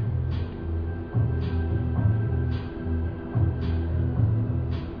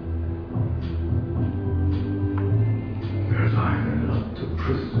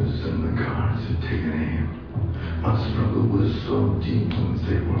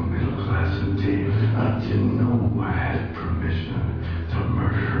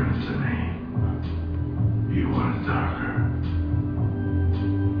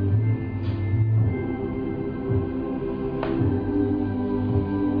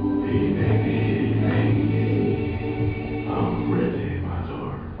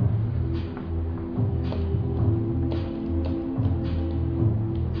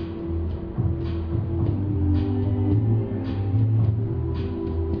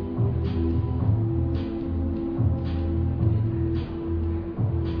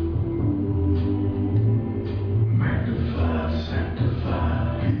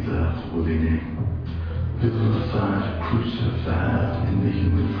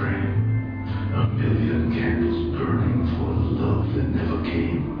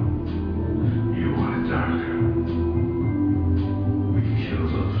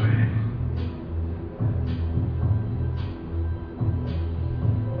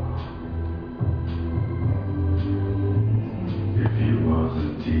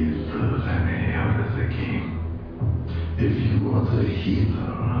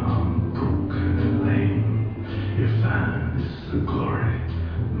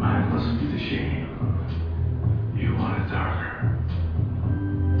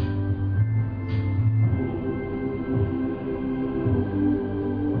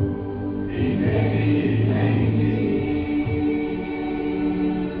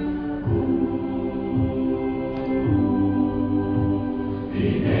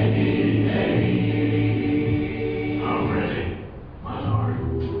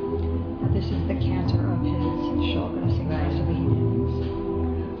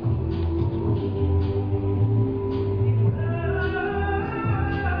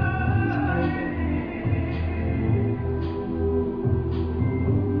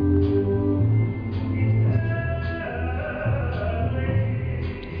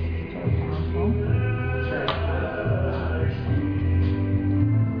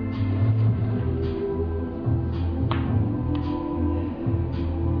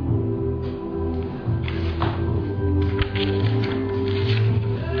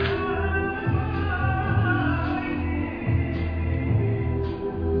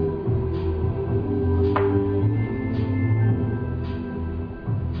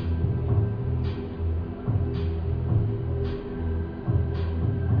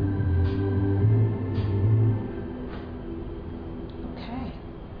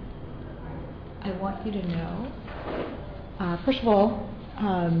 you to know. First of all,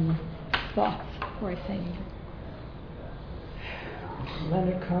 thoughts before I say anything.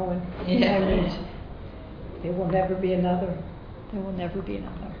 Leonard Cohen. Yeah. I mean, there will never be another. There will never be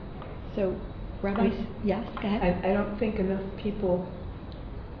another. So, Rabbi, yes, go ahead. I don't think enough people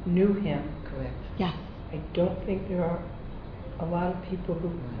knew him. Correct. Yes. I don't think there are a lot of people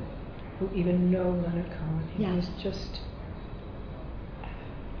who even know Leonard Cohen. He Yes. was just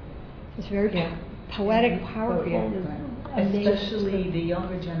It's very Yeah. poetic, Mhm. powerful, Oh, yeah. amazing. Especially the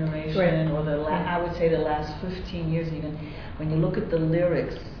younger generation, Right. or I would say the last 15 years even, when you look at the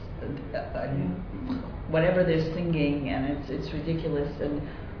lyrics, whatever they're singing, and it's ridiculous. And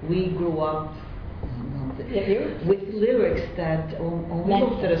we grew up with lyrics that, when we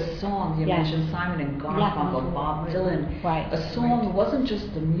looked at a song, you Yes. mentioned Simon and Garfunkel, Yes. Bob Dylan, Right. a song wasn't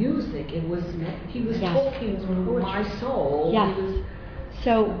just the music, he was Yes. talking my soul. Yes. He was,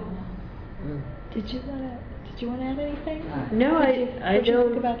 So, did you want to add anything? No, What'd you think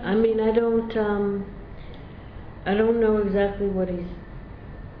don't. about I mean, I don't know exactly what he's.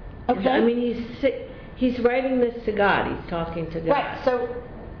 Okay. I mean, he's writing this to God. He's talking to God. Right. So,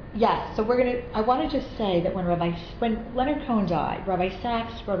 yes. So I want to just say that when Leonard Cohen died, Rabbi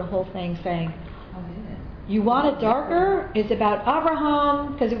Sachs wrote a whole thing saying, "You want it darker? It's about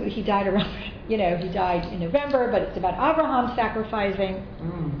Abraham, because he died around. He died in November, but it's about Abraham sacrificing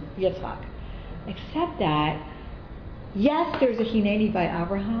Yitzchak. Except that, yes, there's a Hineni by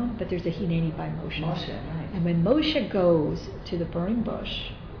Abraham, but there's a Hineni by Moshe. Moshe, right. And when Moshe goes to the burning bush,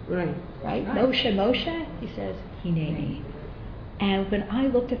 Right. right? Moshe, he says, Hineni. And when I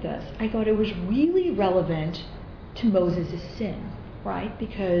looked at this, I thought it was really relevant to Moses' sin, right?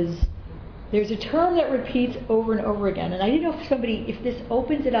 Because there's a term that repeats over and over again. And I didn't know if this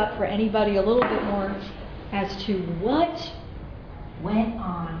opens it up for anybody a little bit more as to what went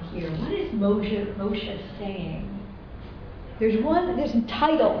on here. What is Moshe saying? There's a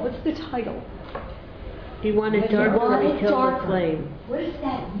title. What's the title? He wanted darker when he killed the flame. What does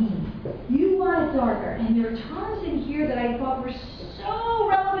that mean? You want it darker. And there are terms in here that I thought were so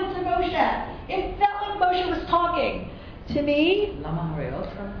relevant to Moshe. It felt like Moshe was talking to me. Lama Harayot.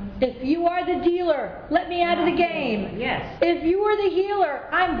 If you are the dealer, let me out of the game. Yes. If you are the healer,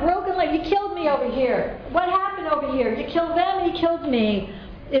 I'm broken like you killed me over here. What happened over here? You killed them and you killed me.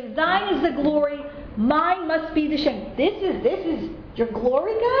 If thine is the glory, mine must be the shame. This is your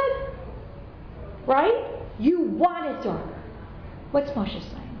glory, God? Right? You want it darker. What's Moshe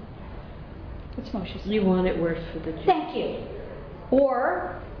saying? You want it worse for the Jews. Thank you.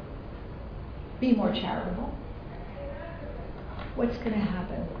 Or be more charitable. What's going to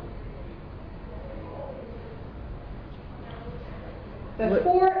happen?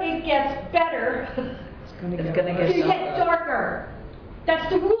 Before it gets better, it's going to It's get gonna worse. get it gets darker. That's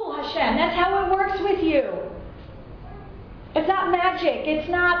the rule, Hashem. That's how it works with you. It's not magic. It's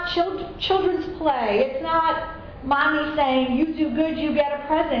not children's play. It's not mommy saying, you do good, you get a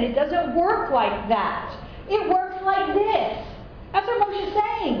present. It doesn't work like that. It works like this. That's what Moshe's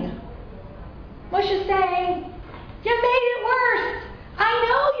saying. Moshe's saying, you made it worse. I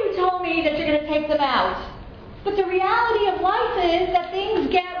know you told me that you're going to take them out. But the reality of life is that things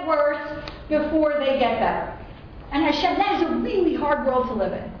get worse before they get better. And Hashem, that is a really hard world to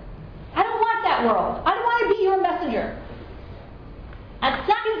live in. I don't want that world. I don't want to be your messenger. And it's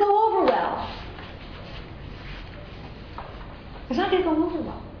not going to go over well. It's not going to go over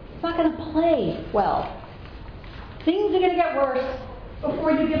well. It's not going to play well. Things are going to get worse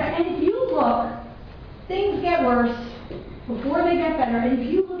before you get better. And if you look, things get worse before they get better. And if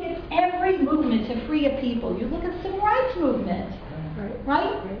you look at every movement to free a people, you look at the civil rights movement,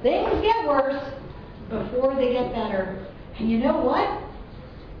 right? Things get worse before they get better. And you know what?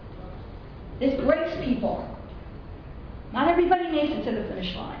 This breaks people. Not everybody makes it to the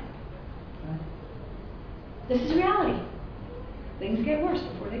finish line. This is reality. Things get worse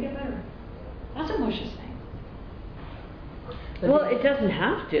before they get better. That's what Moshe's saying. Well, it doesn't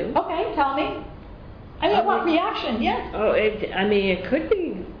have to. Okay, tell me. I want reaction, yes. Oh, it could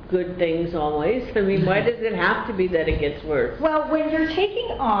be good things always. I mean, why does it have to be that it gets worse? Well, when you're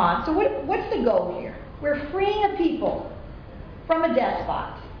taking on, so what's the goal here? We're freeing a people from a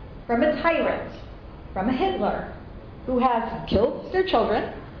despot, from a tyrant, from a Hitler, who has killed their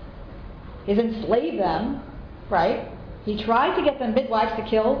children, he's enslaved them, right? He tried to get the midwives to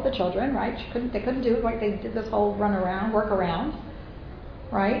kill the children, right? They couldn't do it, right? They did this whole workaround,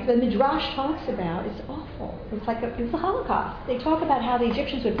 right? The Midrash talks about, it's awful. It's the Holocaust. They talk about how the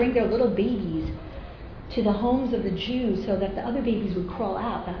Egyptians would bring their little babies to the homes of the Jews so that the other babies would crawl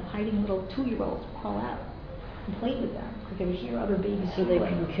out, the hiding little 2-year-olds would crawl out. and played with them because they would hear other babies So they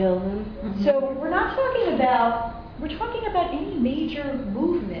squealing. can kill them? So we're talking about any major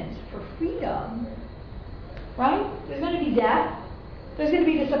movement for freedom, right? There's going to be death, there's going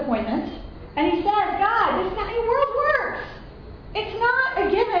to be disappointment, and he says, God, this is not how your world works. It's not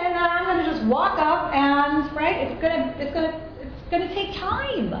a given that I'm going to just walk up and, right, it's going to take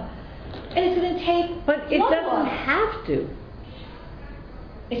time. And it's going to take But it doesn't have to.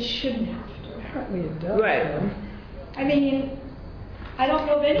 It shouldn't have to. Apparently it does. Right. I mean, I don't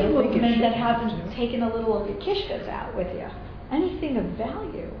know of any I don't think it movement that should. hasn't taken a little of your kishkas out with you. Anything of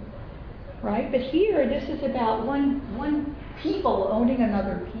value, right? But here, this is about one people owning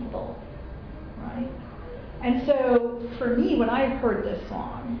another people, right? And so, for me, when I've heard this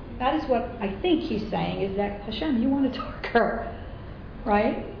song, that is what I think he's saying, is that, Hashem, you want a darker,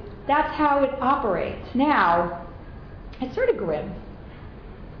 right? That's how it operates. Now, it's sort of grim.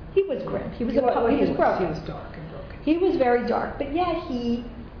 He was grim. He was broken. He was dark and broken. He was very dark, but yet he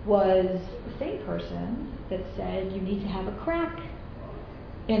was the same person that said you need to have a crack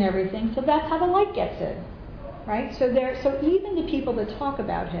in everything, so that's how the light gets in, right? So even the people that talk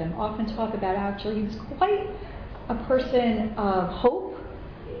about him often talk about actually he was quite a person of hope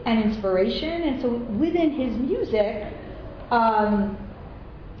and inspiration, and so within his music,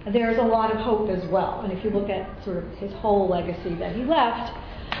 there's a lot of hope as well. And if you look at sort of his whole legacy that he left,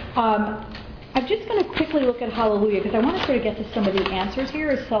 I'm just going to quickly look at Hallelujah because I want to sort of get to some of the answers here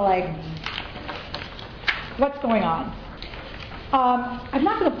as to like what's going on. I'm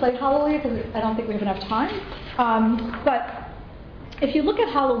not going to play Hallelujah because I don't think we have enough time. But if you look at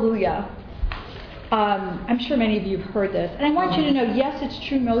Hallelujah, I'm sure many of you have heard this, and I want you to know, yes, it's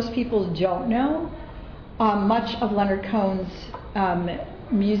true most people don't know much of Leonard Cohen's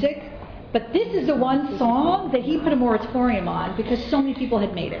music, but this is the one song that he put a moratorium on because so many people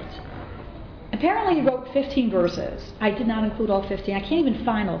had made it. Apparently he wrote 15 verses. I did not include all 15. I can't even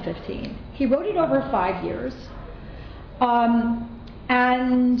find all 15. He wrote it over 5 years.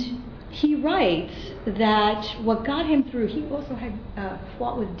 And he writes that what got him through, he also had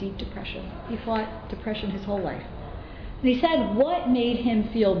fought with deep depression. He fought depression his whole life. And he said what made him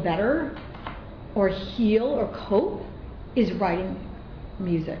feel better or heal or cope is writing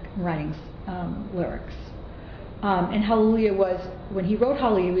music, writing lyrics. And Hallelujah was, when he wrote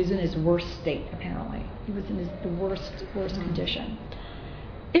Hallelujah, he was in his worst state, apparently. He was in the worst condition.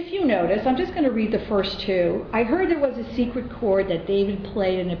 If you notice, I'm just going to read the first two. I heard there was a secret chord that David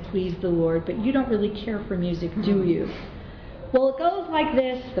played and it pleased the Lord, but you don't really care for music, do you? Well, it goes like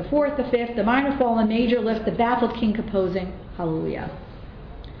this: the fourth, the fifth, the minor fall and major lift, the baffled king composing Hallelujah.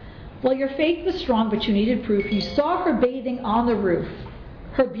 Well, your faith was strong, but you needed proof. You saw her bathing on the roof.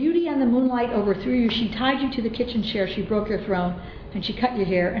 Her beauty and the moonlight overthrew you. She tied you to the kitchen chair. She broke your throne, and she cut your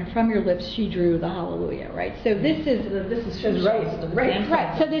hair, and from your lips she drew the Hallelujah. Right. So this is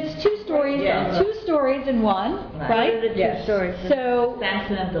right. So there's two stories, two stories in one. Right. What are the two stories? So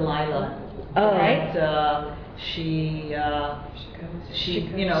Samson and Delilah. Oh, right. She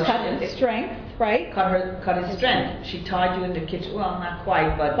cut his strength, right? Cut his strength. She tied you in the kitchen. Well, not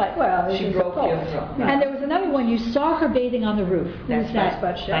quite, but she broke your throne. And there was another one. You saw her bathing on the roof. Who's that?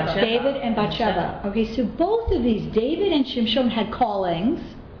 Bathsheba. David and Bathsheba. Okay, so both of these, David and Shimshon, had callings,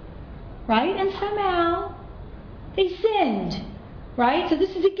 right? And somehow they sinned, right? So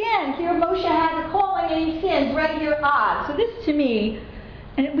this is again here. Moshe has a calling and he sins. Right here, So this, to me,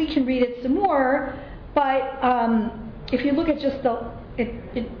 and we can read it some more, but. If you look at just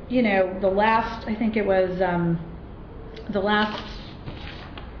the last, I think it was the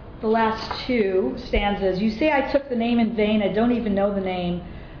last two stanzas. You say I took the name in vain. I don't even know the name.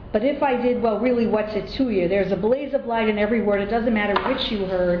 But if I did, well, really, what's it to you? There's a blaze of light in every word. It doesn't matter which you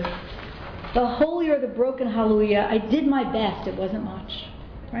heard. The holy or the broken hallelujah. I did my best. It wasn't much.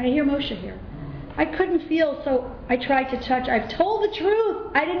 Right? I hear Moshe here. I couldn't feel, so I tried to touch. I've told the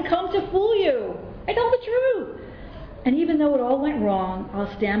truth. I didn't come to fool you. I told the truth. And even though it all went wrong,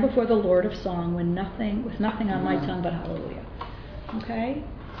 I'll stand before the Lord of song with nothing on my tongue but hallelujah. Okay?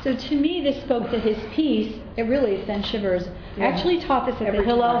 So to me, this spoke to his peace. It really sent shivers. I actually taught this at the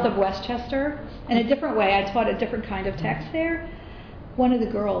Hillels of Westchester in a different way. I taught a different kind of text there. One of the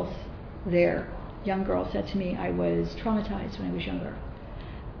girls there, young girl, said to me, I was traumatized when I was younger.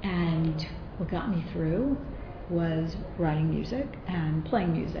 And what got me through was writing music and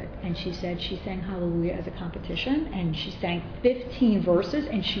playing music. And she said she sang Hallelujah as a competition, and she sang 15 verses,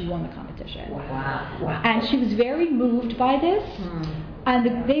 and she won the competition. Wow. And she was very moved by this. And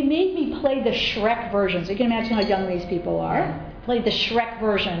they made me play the Shrek version, so you can imagine how young these people are. played the Shrek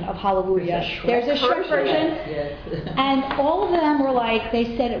version of Hallelujah. There's a Shrek version. Yes. And all of them were like,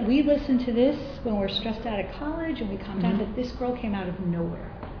 they said, we listen to this when we're stressed out at college and we come down, but this girl came out of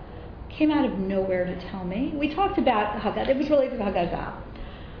nowhere. Came out of nowhere to tell me. We talked about Haggadah. It was related to Haggadah.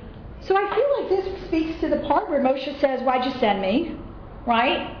 So I feel like this speaks to the part where Moshe says, why'd you send me?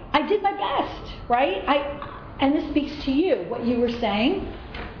 Right? I did my best. Right? And this speaks to you, what you were saying.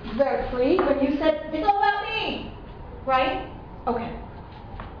 Very free when you said, it's all about me. Right? Okay.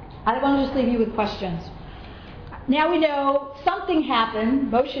 I don't want to just leave you with questions. Now we know something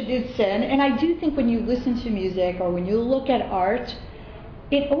happened. Moshe did sin. And I do think when you listen to music or when you look at art,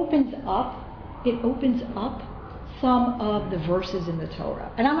 it opens up some of the verses in the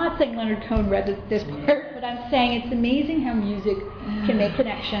Torah. And I'm not saying Leonard Cohen read this part, but I'm saying it's amazing how music can make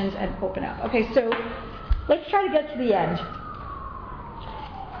connections and open up. Okay, so let's try to get to the end.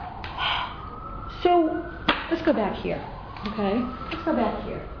 So let's go back here. Okay? Let's go back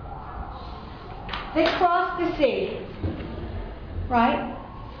here. They crossed the sea. Right?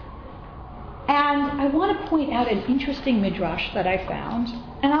 And I want to point out an interesting midrash that I found,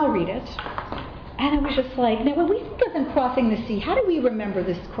 and I'll read it. And I was just like, now when we think of them crossing the sea, how do we remember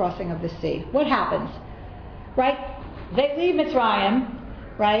this crossing of the sea? What happens? Right? They leave Mitzrayim,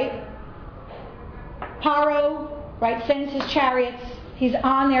 right? Paro, right, sends his chariots. He's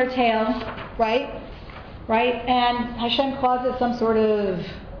on their tail, right? Right? And Hashem causes some sort of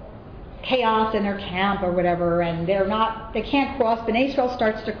chaos in their camp or whatever, and they can't cross. Bnei Israel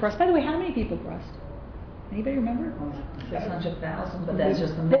starts to cross. By the way, how many people crossed? Anybody remember? 600,000, but that's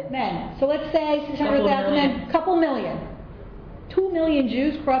just the men. So let's say 600,000 men, couple million. 2 million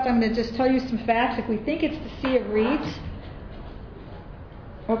Jews crossed. I'm going to just tell you some facts. If we think it's the Sea of Reeds,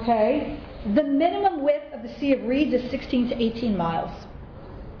 okay, the minimum width of the Sea of Reeds is 16 to 18 miles.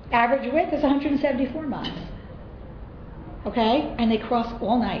 Average width is 174 miles. Okay? And they cross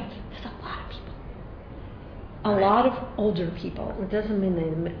all night. There's a lot of people. A lot of older people. It doesn't mean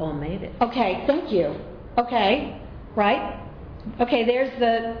they all made it. Okay, thank you. Okay, right? Okay,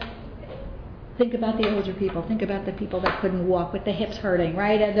 think about the older people. Think about the people that couldn't walk with the hips hurting,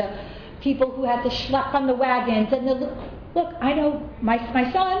 right? And the people who had to schlep on the wagons. And look, I know my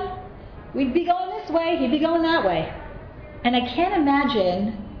son, we'd be going this way, he'd be going that way. And I can't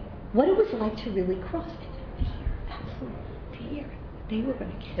imagine what it was like to really cross it. They were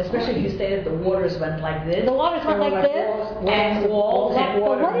going to get especially if you say that the waters went like this. The waters went like this. And walls and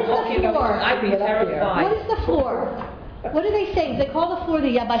water. What is the floor? I'd be terrified. What is the floor? What do they say? They call the floor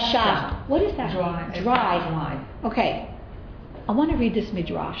the Yabashah. What is that? Dry. Okay. I want to read this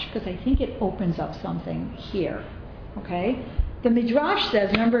midrash because I think it opens up something here. Okay? The midrash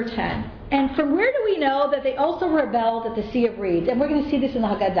says, number 10, and from where do we know that they also rebelled at the Sea of Reeds? And we're going to see this in the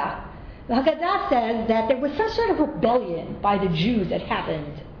Haggadah. The Haggadah says that there was some sort of rebellion by the Jews that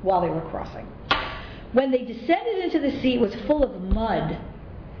happened while they were crossing. When they descended into the sea, it was full of mud,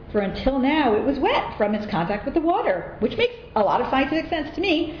 for until now it was wet from its contact with the water, which makes a lot of scientific sense to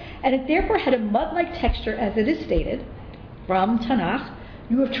me, and it therefore had a mud-like texture, as it is stated from Tanakh,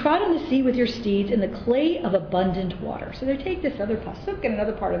 you have trodden the sea with your steeds in the clay of abundant water. So they take this other pasuk and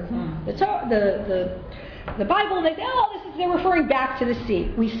another part of the Bible, and they say, they're referring back to the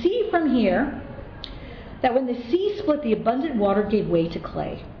sea. We see from here that when the sea split, the abundant water gave way to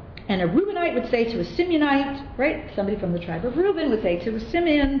clay. And a Reubenite would say to a Simeonite, right? Somebody from the tribe of Reuben would say to a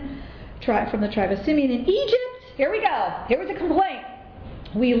Simeon, from the tribe of Simeon in Egypt, here we go. Here was a complaint.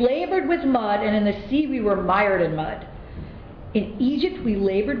 We labored with mud, and in the sea we were mired in mud. In Egypt we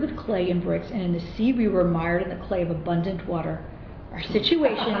labored with clay and bricks, and in the sea we were mired in the clay of abundant water. Our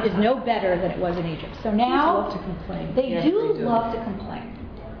situation is no better than it was in Egypt. So now love to complain. They do love to complain.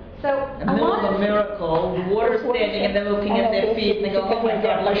 So a miracle, the water standing and they're looking at their feet and they go, oh my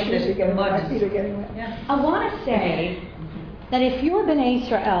God, look at this mud. I want to say that if you're Bnei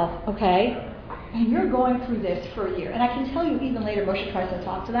Israel, okay, and you're going through this for a year, and I can tell you even later Moshe tries to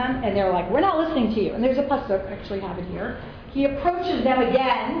talk to them, and they're like, we're not listening to you. And there's a pasuk, I actually have it here. He approaches them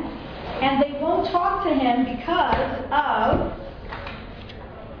again, and they won't talk to him because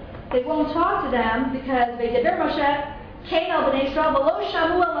they won't talk to them because they did Moshe. He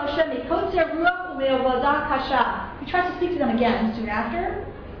tries to speak to them again soon after,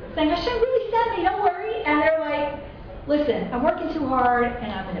 saying, Hashem really sent me, don't worry. And they're like, listen, I'm working too hard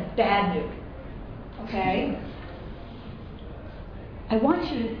and I'm in a bad mood. Okay? I want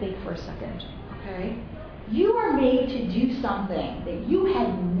you to think for a second, okay? You are made to do something that you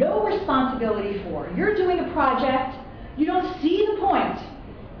had no responsibility for. You're doing a project, you don't see the point.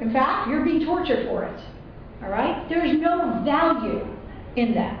 In fact, you're being tortured for it. All right? There's no value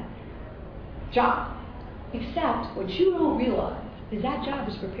in that job. Except what you don't realize is that job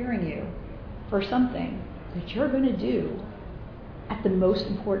is preparing you for something that you're going to do at the most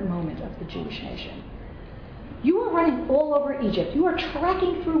important moment of the Jewish nation. You are running all over Egypt. You are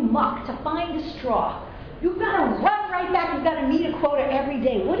trekking through muck to find the straw. You've got to run right back. You've got to meet a quota every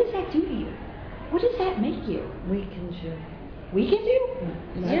day. What does that do to you? What does that make you? Weakens you. Weakens you?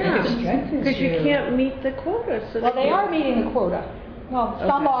 Yeah, because you can't meet the quota. So well, they are meeting the quota. Well,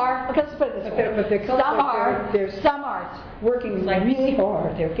 some are. Okay, let's put it this way. But they're some are. Some aren't. Working really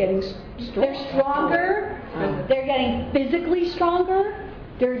hard. They're getting stronger. They're stronger. They're getting physically stronger.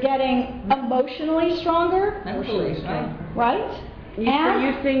 They're getting emotionally stronger. Mentally stronger. Right? And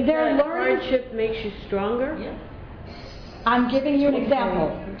you think they're that learning. hardship makes you stronger? Yeah. I'm giving you an example.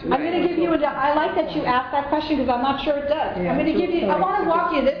 I'm going to give you I like that you asked that question because I'm not sure it does. Yeah, I'm going to give you, I want to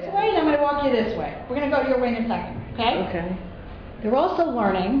walk you this way and I'm going to walk you this way. We're going to go your way in a second. Okay? Okay. They're also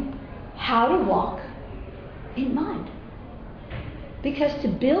learning how to walk in mud. Because to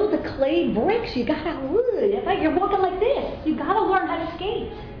build the clay bricks, you gotta, it's like you're walking like this. You gotta learn how to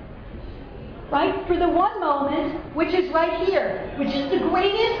skate. Right? For the one moment, which is right here, which is the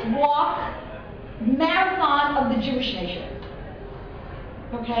greatest walk marathon of the Jewish nation.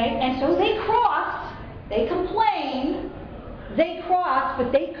 Okay? And so they crossed, they complained, they crossed,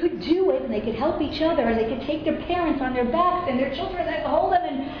 but they could do it and they could help each other and they could take their parents on their backs and their children, they could hold them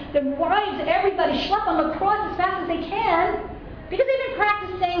and their wives and everybody schlep them across as fast as they can because they've been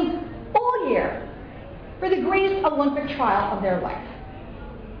practicing all year for the greatest Olympic trial of their life.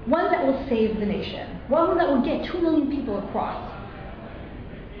 One that will save the nation. One that will get 2 million people across.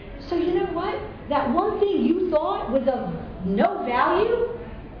 So you know what? That one thing you thought was of no value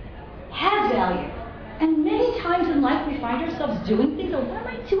has value. And many times in life we find ourselves doing things, what am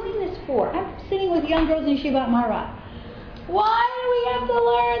I doing this for? I'm sitting with young girls in Yeshiva at Marat. Why do we have to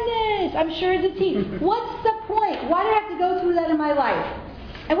learn this? I'm sure it's a team. What's the point? Why did I have to go through that in my life?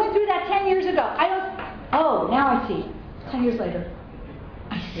 I went through that 10 years ago. Now I see. 10 years later.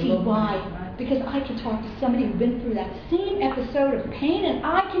 I see why. Because I can talk to somebody who's been through that same episode of pain and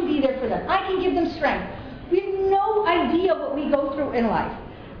I can be there for them. I can give them strength. We have no idea what we go through in life.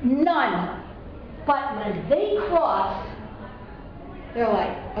 None. But when they cross, they're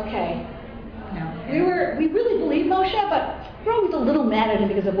like, okay, we really believe Moshe, but we're always a little mad at him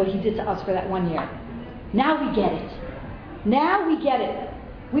because of what he did to us for that 1 year. Now we get it. Now we get it.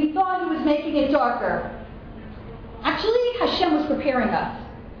 We thought he was making it darker. Actually, Hashem was preparing us.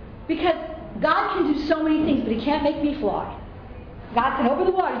 Because God can do so many things, but he can't make me fly. God can open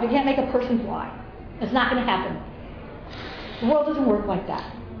the waters, but he can't make a person fly. It's not going to happen. The world doesn't work like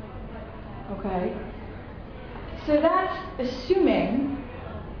that. Okay? So that's assuming.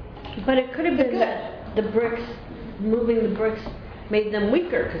 But it could have been that the bricks, moving the bricks, made them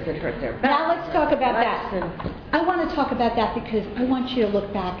weaker because it hurt their back. Now let's talk about that. I want to talk about that because I want you to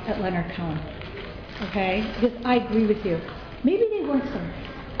look back at Leonard Cohen. Okay? Because I agree with you. Maybe they weren't so nice.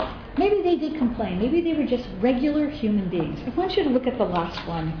 Maybe they did complain. Maybe they were just regular human beings. I want you to look at the last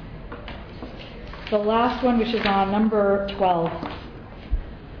one. The last one, which is on number 12.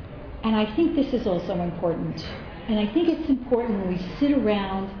 And I think this is also important. And I think it's important when we sit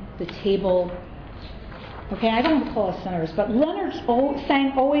around the table. Okay, I don't want to call us sinners, but Leonard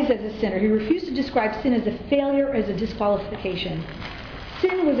sang always as a sinner. He refused to describe sin as a failure or as a disqualification.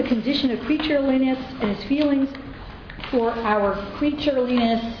 Sin was a condition of creatureliness, and his feelings for our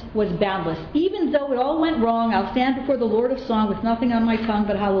creatureliness was boundless. Even though it all went wrong, I'll stand before the Lord of Song with nothing on my tongue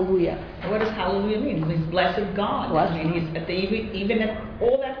but hallelujah. What does hallelujah mean? It means blessed God. Blessed. I mean, even at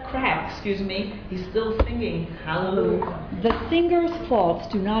all that crap, he's still singing hallelujah. The singer's faults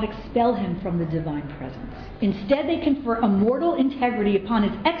do not expel him from the divine presence. Instead, they confer immortal integrity upon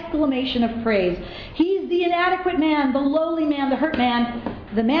his exclamation of praise. He's the inadequate man, the lowly man, the hurt man,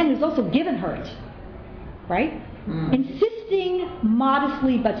 the man who's also given hurt. Right? Insisting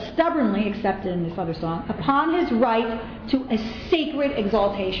modestly but stubbornly, accepted in this other song, upon his right to a sacred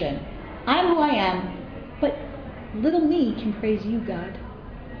exaltation. I'm who I am, but little me can praise you, God.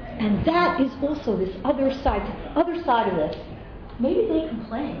 And that is also this other side of this. Maybe they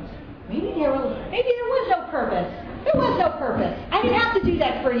complained. Maybe there was no purpose. There was no purpose. I didn't have to do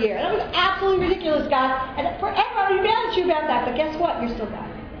that for a year. That was absolutely ridiculous, God. And forever I'll be mad at you about that. But guess what? You're still God.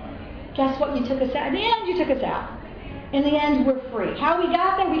 Guess what? You took us out. In the end, you took us out. In the end, we're free. How we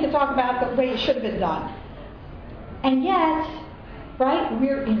got there, we can talk about the way it should have been done. And yet, right,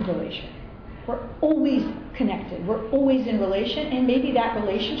 we're in relation. We're always connected. We're always in relation. And maybe that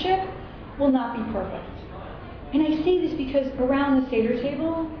relationship will not be perfect. And I say this because around the Seder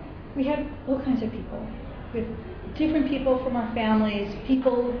table, we have all kinds of people. We have different people from our families,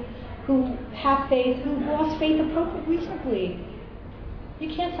 people who have faith, who lost faith reasonably. You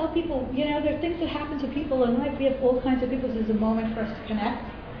can't tell people, there are things that happen to people in life. We have all kinds of people. This is a moment for us to connect,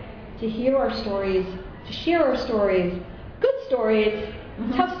 to hear our stories, to share our stories, good stories,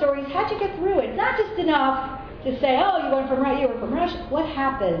 tough stories. How'd you get through it? Not just enough to say, oh, you were from Russia. What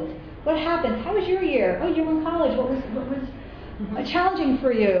happened? What happened? How was your year? Oh, you were in college. What was challenging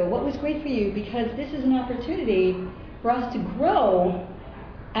for you? What was great for you? Because this is an opportunity for us to grow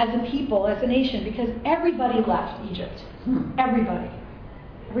as a people, as a nation, because everybody left Egypt. Everybody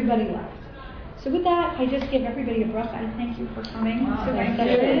left. So with that, I just give everybody a bracha. I thank you for coming. Wow, So thank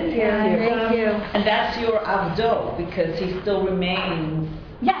excited. you. Thank you. And that's your avdo, because he still remains.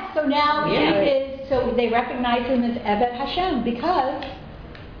 Yes, so now he is, so they recognize him as Eved Hashem, because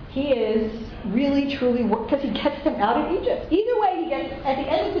he is really, truly, because he gets them out of Egypt. Either way, at the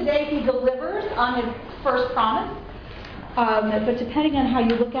end of the day, he delivers on his first promise. But depending on how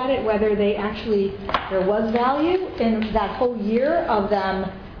you look at it, whether there was value in that whole year of them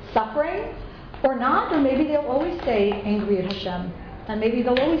suffering or not, or maybe they'll always stay angry at Hashem, and maybe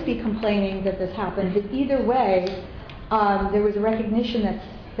they'll always be complaining that this happened. But either way, there was a recognition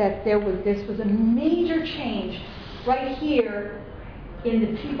that this was a major change right here in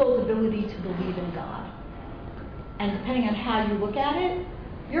the people's ability to believe in God. And depending on how you look at it,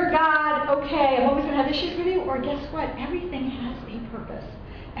 you're God, okay, I'm always going to have issues with you, or guess what? Everything has a purpose.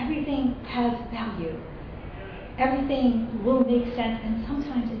 Everything has value. Everything will make sense, and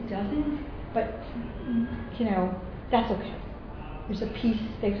sometimes it doesn't, but, that's okay. There's a peace.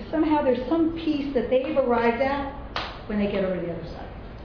 There's some peace that they've arrived at when they get over to the other side.